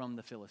from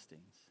the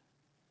Philistines.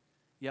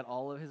 Yet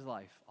all of his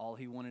life, all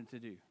he wanted to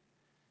do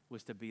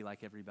was to be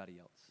like everybody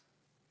else,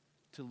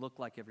 to look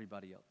like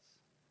everybody else,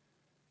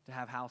 to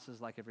have houses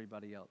like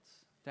everybody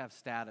else, to have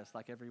status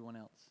like everyone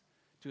else,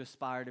 to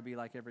aspire to be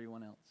like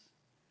everyone else.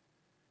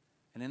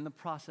 And in the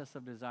process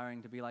of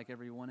desiring to be like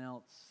everyone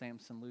else,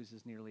 Samson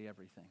loses nearly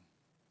everything.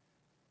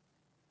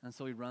 And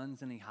so he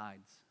runs and he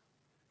hides.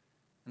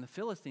 And the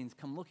Philistines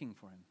come looking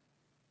for him.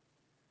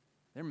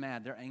 They're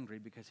mad, they're angry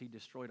because he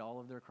destroyed all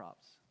of their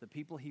crops. The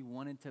people he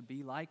wanted to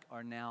be like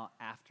are now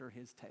after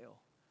his tail.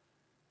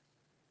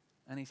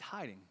 And he's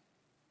hiding.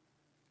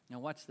 Now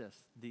watch this.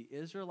 The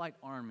Israelite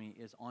army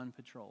is on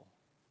patrol.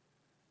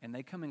 And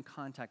they come in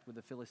contact with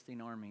the Philistine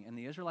army. And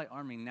the Israelite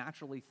army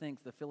naturally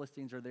thinks the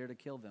Philistines are there to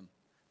kill them.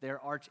 They're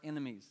arch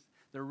enemies.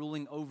 They're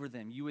ruling over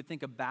them. You would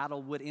think a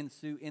battle would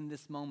ensue in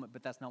this moment,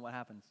 but that's not what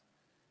happens.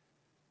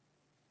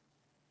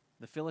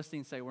 The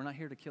Philistines say, We're not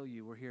here to kill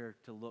you. We're here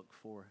to look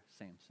for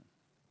Samson.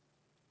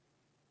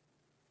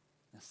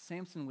 Now,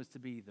 Samson was to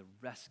be the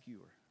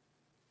rescuer,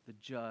 the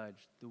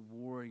judge, the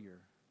warrior,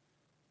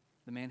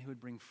 the man who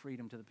would bring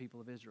freedom to the people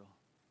of Israel.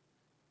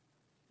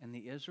 And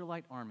the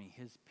Israelite army,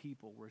 his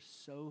people, were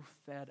so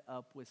fed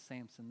up with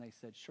Samson, they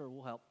said, Sure,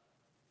 we'll help.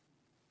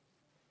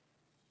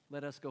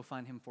 Let us go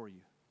find him for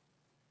you.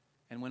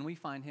 And when we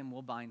find him,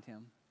 we'll bind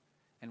him,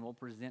 and we'll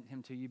present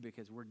him to you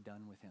because we're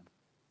done with him.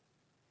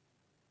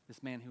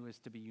 This man who is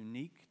to be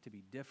unique, to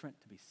be different,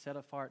 to be set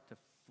apart, to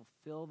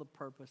fulfill the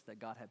purpose that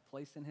God had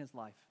placed in his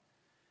life,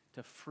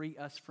 to free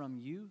us from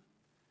you,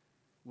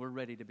 we're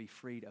ready to be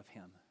freed of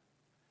him.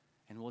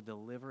 And we'll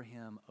deliver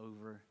him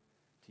over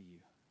to you.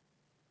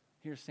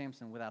 Here's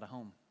Samson without a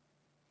home,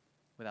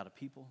 without a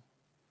people,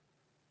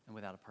 and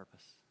without a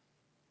purpose.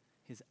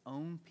 His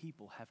own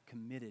people have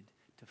committed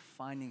to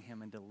finding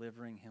him and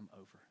delivering him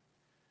over.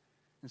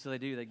 And so they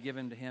do. They give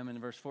him to him in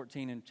verse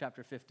 14 in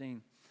chapter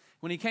 15.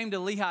 When he came to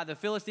Lehi, the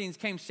Philistines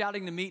came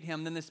shouting to meet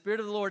him. Then the Spirit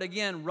of the Lord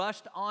again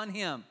rushed on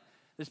him.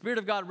 The Spirit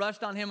of God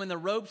rushed on him, and the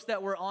ropes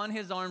that were on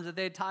his arms that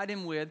they had tied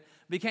him with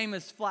became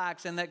as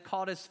flax, and that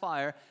caught his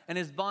fire, and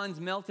his bonds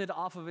melted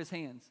off of his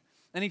hands.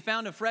 And he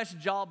found a fresh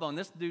jawbone.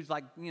 This dude's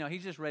like,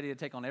 he's just ready to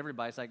take on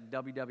everybody. It's like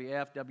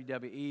WWF,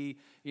 WWE,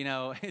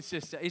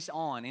 it's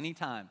on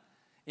anytime.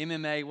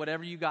 MMA,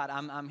 whatever you got,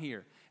 I'm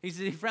here. He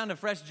said he found a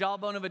fresh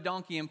jawbone of a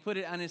donkey and put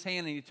it on his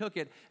hand, and he took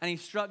it, and he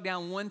struck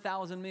down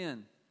 1,000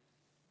 men.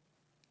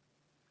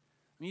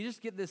 And you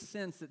just get this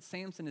sense that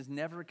Samson is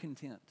never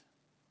content.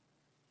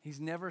 He's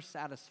never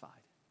satisfied.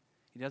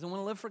 He doesn't want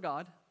to live for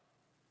God,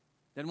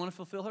 doesn't want to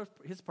fulfill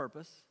his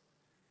purpose.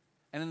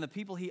 And then the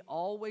people he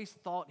always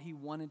thought he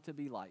wanted to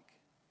be like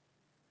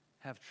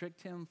have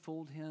tricked him,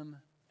 fooled him,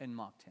 and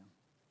mocked him.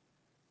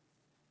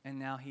 And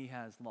now he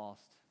has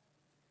lost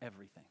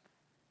everything.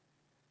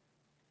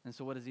 And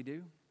so what does he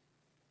do?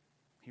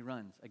 He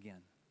runs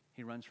again.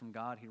 He runs from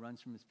God. He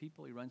runs from his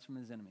people. He runs from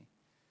his enemy.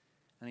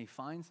 And he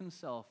finds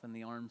himself in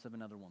the arms of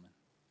another woman.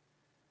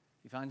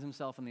 He finds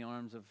himself in the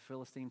arms of a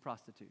Philistine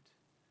prostitute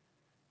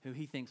who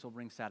he thinks will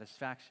bring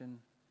satisfaction,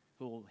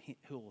 who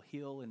will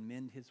heal and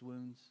mend his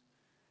wounds,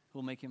 who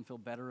will make him feel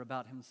better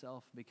about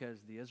himself because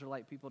the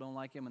Israelite people don't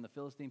like him and the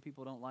Philistine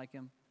people don't like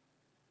him.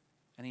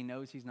 And he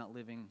knows he's not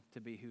living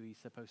to be who he's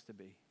supposed to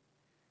be.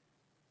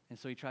 And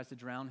so he tries to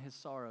drown his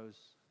sorrows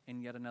in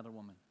yet another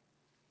woman,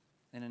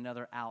 in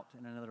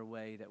another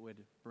way that would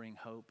bring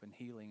hope and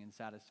healing and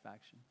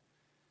satisfaction.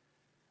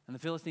 And the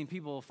Philistine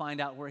people will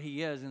find out where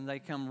he is, and they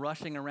come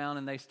rushing around,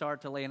 and they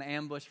start to lay an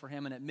ambush for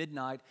him. And at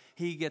midnight,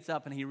 he gets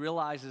up, and he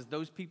realizes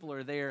those people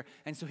are there.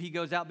 And so he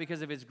goes out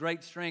because of his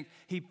great strength.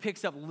 He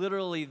picks up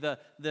literally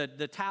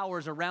the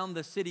towers around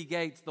the city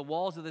gates, the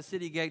walls of the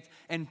city gates,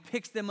 and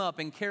picks them up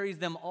and carries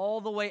them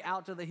all the way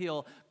out to the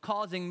hill,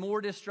 causing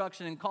more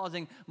destruction and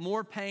causing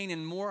more pain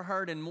and more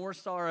hurt and more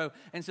sorrow.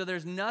 And so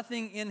there's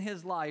nothing in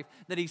his life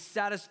that he's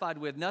satisfied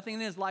with, nothing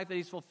in his life that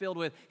he's fulfilled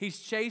with. He's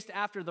chased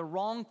after the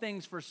wrong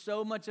things for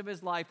so much of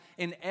his life.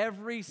 In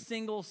every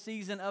single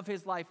season of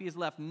his life, he has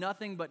left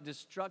nothing but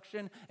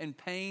destruction and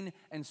pain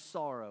and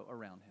sorrow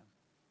around him.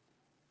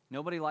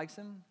 Nobody likes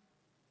him.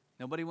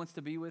 Nobody wants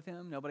to be with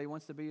him. Nobody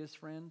wants to be his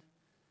friend.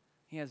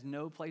 He has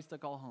no place to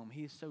call home.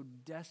 He is so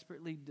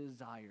desperately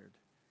desired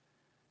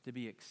to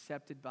be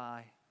accepted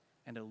by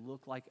and to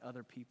look like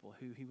other people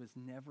who he was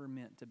never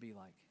meant to be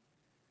like,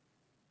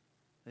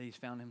 that he's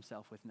found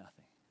himself with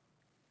nothing.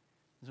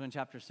 So in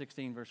chapter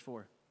 16, verse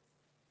 4,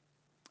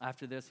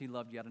 after this, he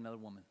loved yet another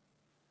woman,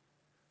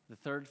 the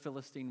third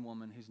Philistine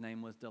woman whose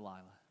name was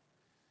Delilah.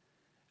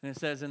 And it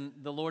says, and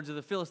the lords of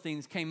the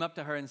Philistines came up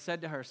to her and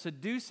said to her,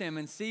 seduce him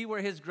and see where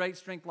his great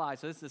strength lies.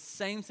 So this is the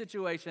same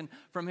situation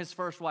from his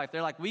first wife.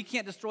 They're like, we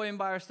can't destroy him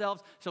by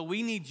ourselves, so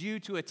we need you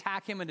to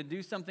attack him and to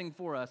do something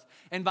for us.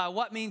 And by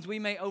what means we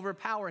may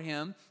overpower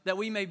him, that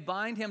we may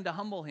bind him to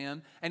humble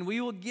him, and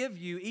we will give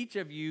you, each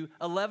of you,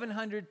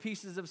 1,100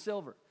 pieces of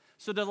silver.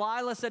 So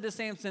Delilah said to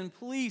Samson,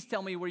 please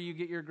tell me where you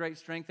get your great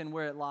strength and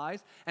where it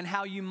lies, and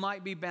how you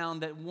might be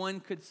bound that one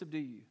could subdue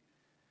you.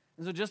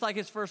 And so just like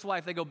his first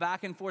wife, they go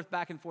back and forth,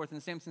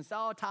 and Samson says,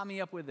 oh, tie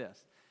me up with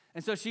this.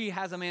 And so she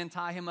has a man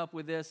tie him up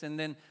with this, and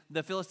then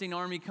the Philistine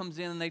army comes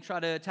in, and they try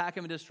to attack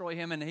him and destroy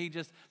him, and he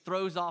just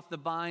throws off the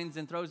binds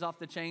and throws off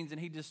the chains,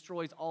 and he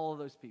destroys all of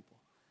those people.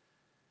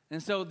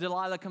 And so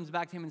Delilah comes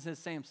back to him and says,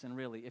 Samson,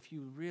 really, if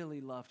you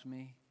really loved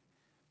me,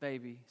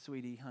 baby,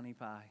 sweetie, honey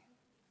pie,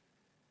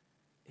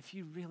 if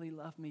you really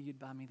loved me, you'd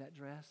buy me that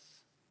dress.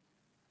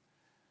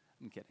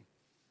 I'm kidding.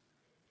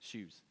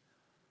 Shoes.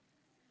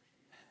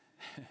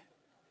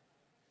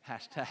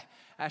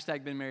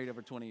 Hashtag been married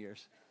over 20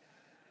 years.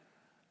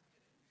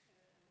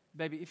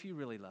 Baby, if you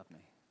really love me,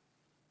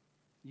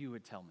 you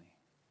would tell me.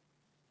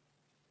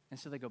 And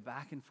so they go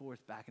back and forth.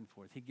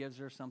 He gives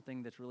her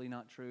something that's really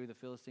not true. The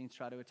Philistines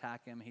try to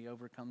attack him. He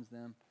overcomes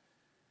them.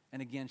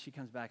 And again, she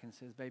comes back and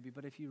says, baby,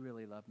 but if you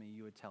really love me,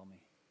 you would tell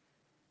me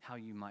how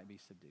you might be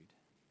subdued.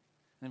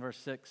 And in verse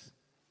 6,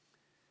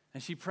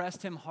 and she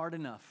pressed him hard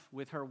enough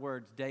with her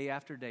words day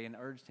after day and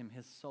urged him.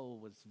 His soul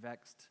was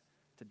vexed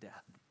to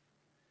death.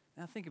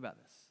 Now think about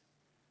this.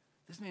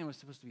 This man was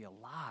supposed to be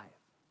alive,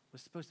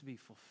 was supposed to be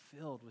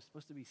fulfilled, was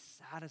supposed to be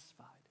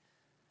satisfied,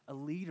 a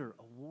leader,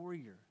 a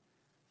warrior,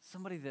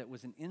 somebody that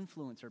was an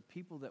influencer,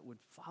 people that would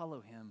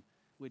follow him,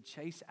 would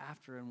chase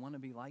after and want to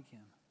be like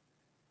him.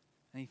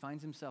 And he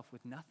finds himself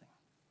with nothing.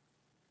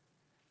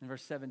 In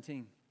verse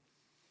 17,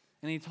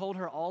 and he told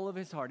her all of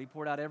his heart. He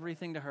poured out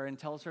everything to her and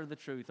tells her the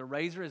truth. A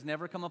razor has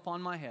never come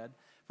upon my head,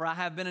 for I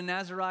have been a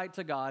Nazirite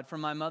to God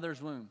from my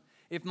mother's womb.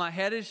 If my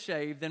head is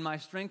shaved, then my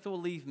strength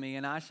will leave me,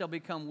 and I shall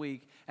become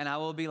weak, and I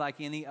will be like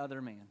any other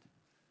man.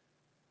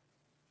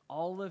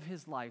 All of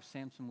his life,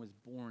 Samson was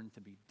born to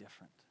be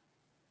different,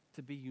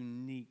 to be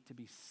unique, to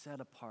be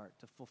set apart,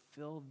 to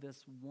fulfill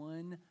this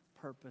one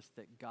purpose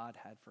that God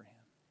had for him.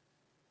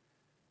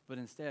 But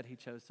instead, he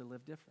chose to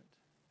live different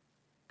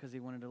because he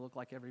wanted to look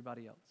like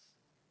everybody else,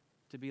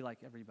 to be like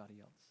everybody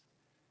else.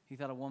 He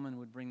thought a woman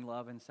would bring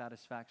love and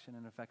satisfaction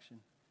and affection.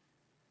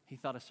 He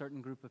thought a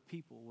certain group of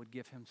people would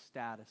give him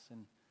status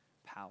and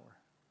power.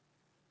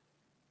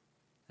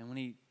 And when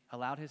he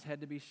allowed his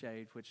head to be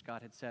shaved, which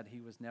God had said he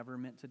was never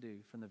meant to do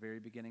from the very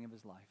beginning of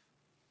his life,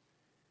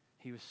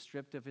 he was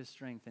stripped of his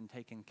strength and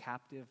taken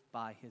captive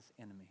by his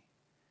enemy.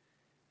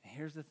 And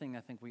here's the thing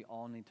I think we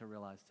all need to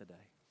realize today.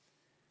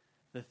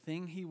 The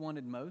thing he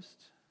wanted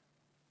most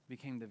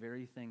became the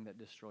very thing that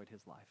destroyed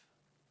his life.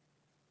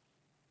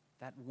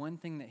 That one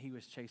thing that he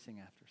was chasing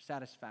after,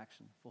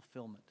 satisfaction,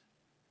 fulfillment,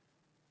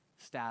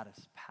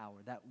 status, power,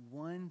 that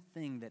one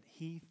thing that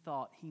he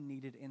thought he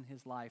needed in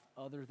his life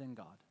other than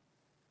God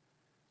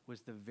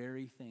was the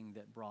very thing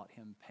that brought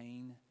him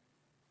pain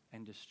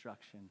and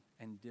destruction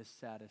and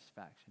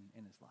dissatisfaction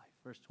in his life.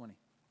 Verse 20.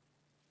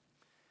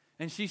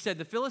 And she said,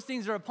 "The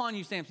Philistines are upon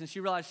you, Samson." She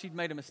realized she'd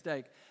made a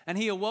mistake. And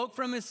he awoke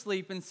from his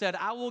sleep and said,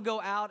 "I will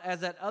go out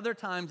as at other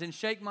times and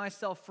shake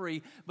myself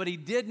free." But he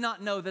did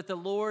not know that the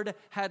Lord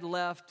had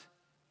left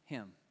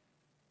him.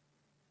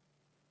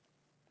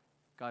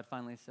 God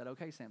finally said,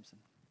 "Okay, Samson,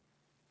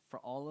 for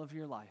all of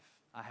your life,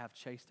 I have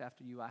chased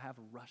after you. I have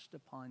rushed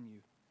upon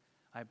you.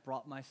 I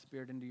brought my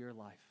spirit into your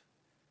life.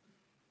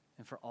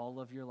 And for all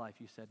of your life,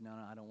 you said, no,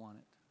 I don't want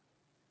it.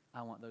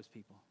 I want those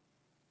people.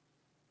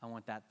 I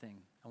want that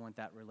thing. I want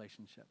that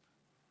relationship."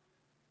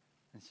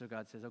 And so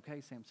God says,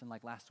 "Okay, Samson,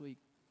 like last week,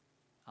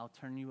 I'll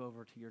turn you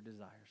over to your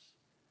desires."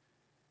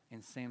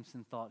 And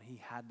Samson thought he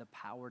had the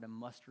power to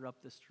muster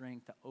up the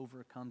strength to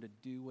overcome, to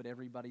do what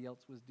everybody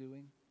else was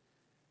doing.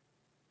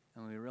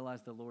 And when we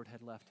realized the Lord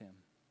had left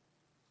him,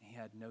 he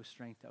had no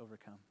strength to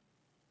overcome.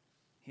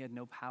 He had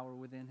no power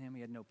within him. He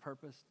had no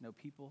purpose, no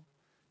people,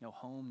 no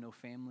home, no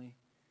family,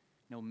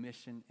 no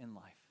mission in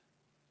life.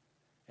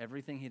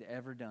 Everything he'd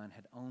ever done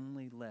had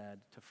only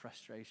led to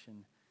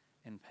frustration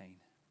and pain.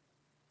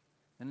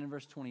 Then in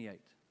verse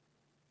 28,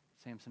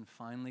 Samson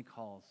finally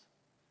calls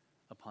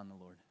upon the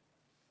Lord.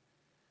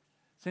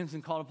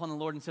 Samson called upon the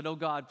Lord and said, "Oh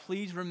God,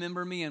 please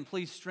remember me and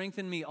please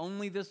strengthen me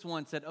only this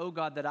once, that, oh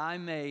God, that I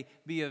may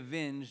be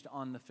avenged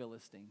on the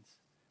Philistines."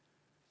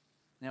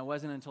 Now, it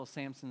wasn't until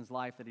Samson's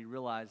life that he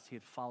realized he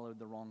had followed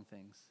the wrong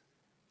things,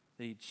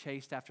 that he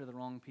chased after the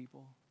wrong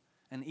people.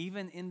 And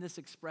even in this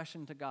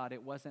expression to God,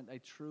 it wasn't a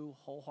true,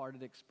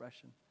 wholehearted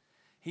expression.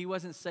 He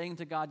wasn't saying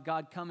to God,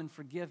 "God, come and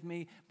forgive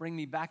me, bring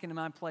me back into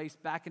my place,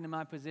 back into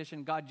my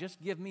position. God,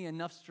 just give me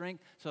enough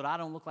strength so that I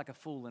don't look like a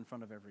fool in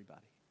front of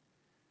everybody."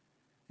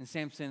 And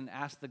Samson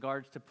asked the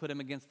guards to put him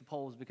against the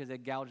poles because they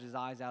gouged his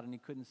eyes out and he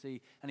couldn't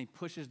see. And he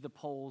pushes the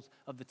poles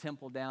of the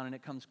temple down and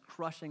it comes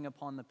crushing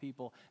upon the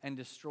people and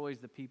destroys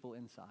the people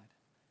inside.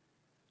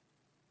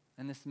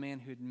 And this man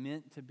who had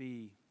meant to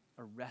be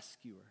a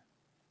rescuer,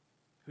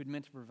 who had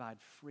meant to provide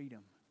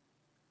freedom,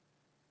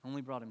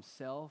 only brought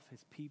himself,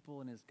 his people,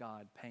 and his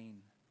God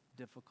pain,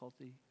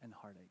 difficulty, and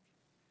heartache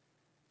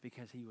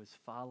because he was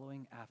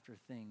following after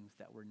things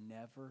that were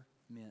never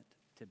meant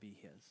to be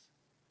his.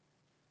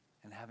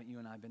 And haven't you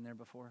and I been there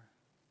before?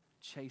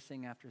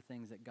 Chasing after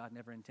things that God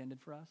never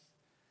intended for us,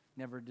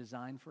 never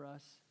designed for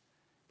us.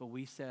 But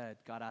we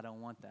said, "God, I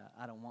don't want that.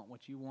 I don't want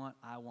what you want.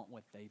 I want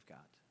what they've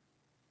got."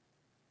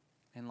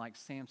 And like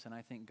Samson,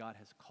 I think God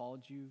has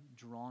called you,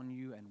 drawn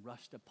you, and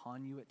rushed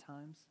upon you at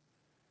times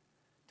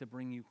to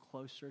bring you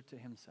closer to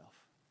himself.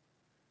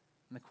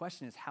 And the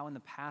question is, how in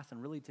the past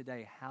and really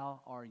today,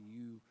 how are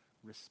you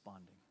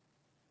responding?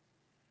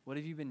 What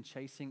have you been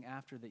chasing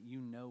after that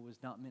you know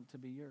was not meant to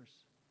be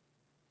yours?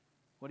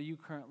 What are you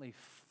currently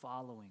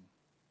following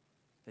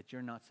that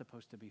you're not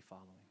supposed to be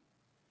following?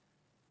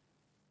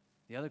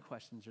 The other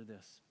questions are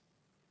this: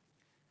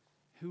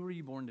 who were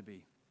you born to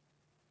be?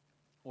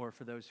 Or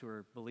for those who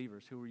are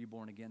believers, who were you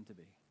born again to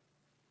be?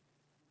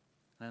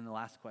 And then the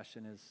last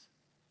question is,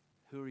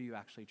 who are you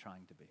actually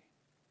trying to be?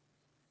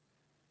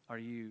 Are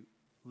you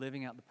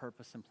living out the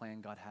purpose and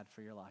plan God had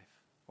for your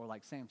life? Or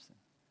like Samson?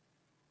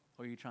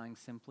 Or are you trying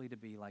simply to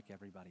be like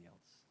everybody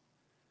else?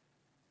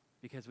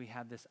 Because we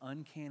have this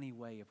uncanny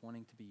way of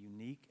wanting to be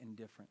unique and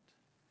different,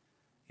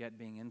 yet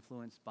being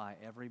influenced by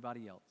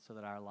everybody else so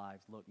that our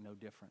lives look no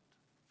different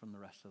from the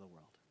rest of the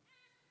world.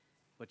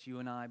 But you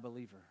and I,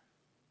 believer,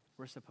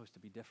 we're supposed to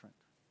be different.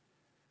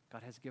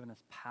 God has given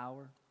us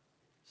power,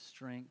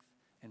 strength,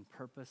 and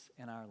purpose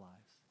in our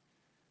lives.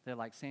 They're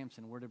like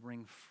Samson, we're to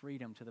bring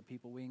freedom to the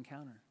people we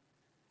encounter.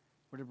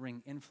 We're to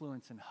bring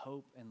influence and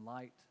hope and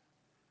light,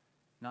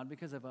 not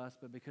because of us,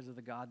 but because of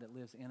the God that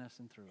lives in us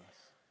and through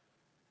us.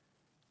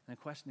 And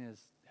the question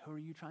is, who are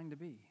you trying to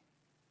be?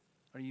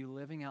 Are you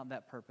living out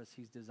that purpose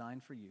he's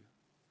designed for you?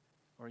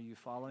 Or are you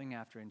following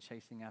after and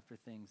chasing after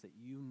things that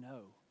you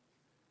know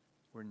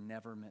were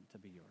never meant to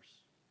be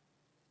yours?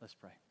 Let's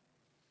pray.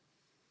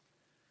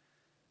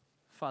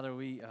 Father,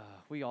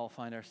 we all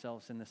find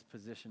ourselves in this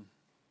position.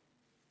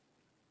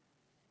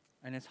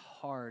 And it's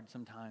hard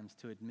sometimes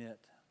to admit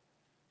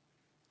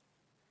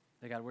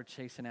that, God, we're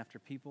chasing after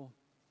people.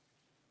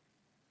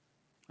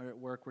 Or at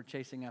work, we're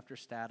chasing after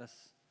status.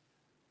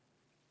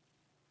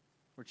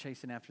 We're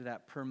chasing after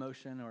that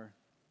promotion, or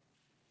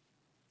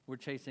we're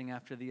chasing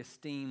after the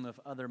esteem of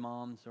other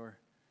moms or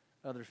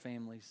other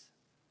families.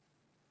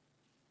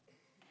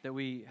 That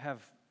we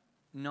have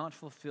not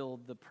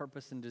fulfilled the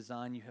purpose and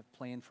design you have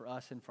planned for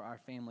us and for our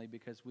family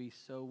because we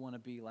so want to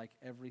be like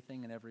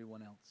everything and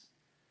everyone else.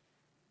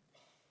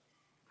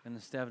 And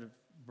instead of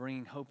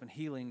bringing hope and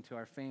healing to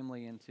our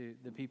family and to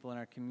the people in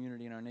our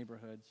community and our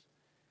neighborhoods,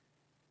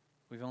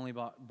 We've only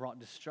brought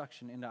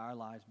destruction into our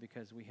lives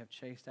because we have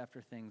chased after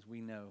things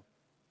we know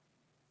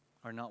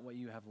are not what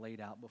you have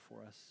laid out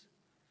before us.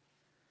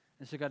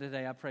 And so, God,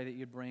 today I pray that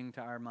you'd bring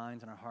to our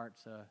minds and our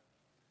hearts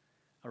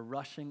a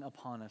rushing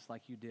upon us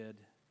like you did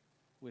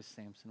with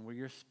Samson, where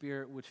your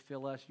Spirit would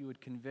fill us, you would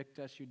convict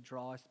us, you'd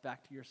draw us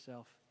back to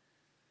yourself,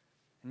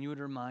 and you would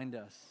remind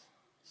us,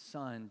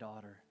 son,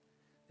 daughter,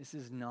 this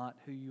is not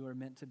who you are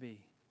meant to be.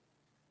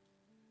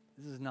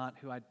 This is not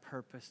who I'd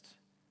purposed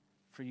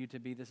for you to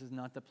be. This is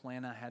not the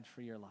plan I had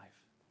for your life.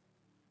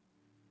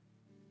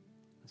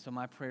 And so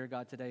my prayer,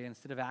 God, today,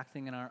 instead of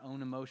acting in our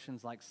own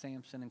emotions like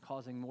Samson and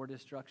causing more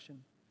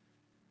destruction,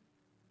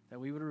 that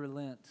we would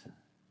relent,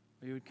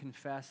 we would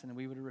confess, and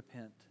we would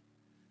repent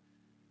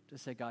to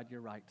say, God,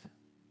 you're right.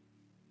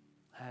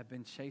 I have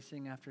been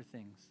chasing after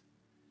things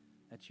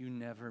that you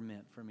never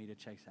meant for me to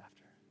chase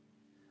after.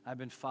 I've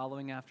been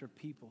following after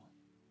people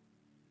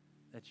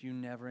that you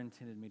never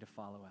intended me to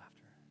follow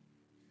after.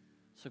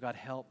 So God,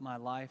 help my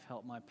life,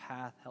 help my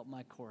path, help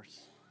my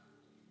course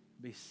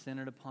be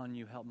centered upon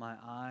you. Help my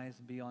eyes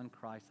be on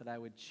Christ, that I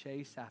would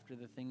chase after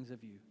the things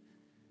of you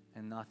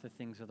and not the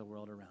things of the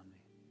world around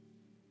me.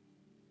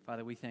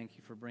 Father, we thank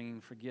you for bringing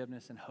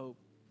forgiveness and hope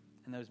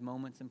in those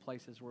moments and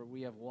places where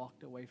we have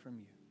walked away from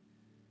you.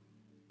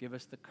 Give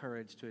us the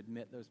courage to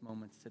admit those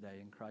moments today.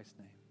 In Christ's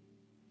name,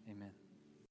 amen.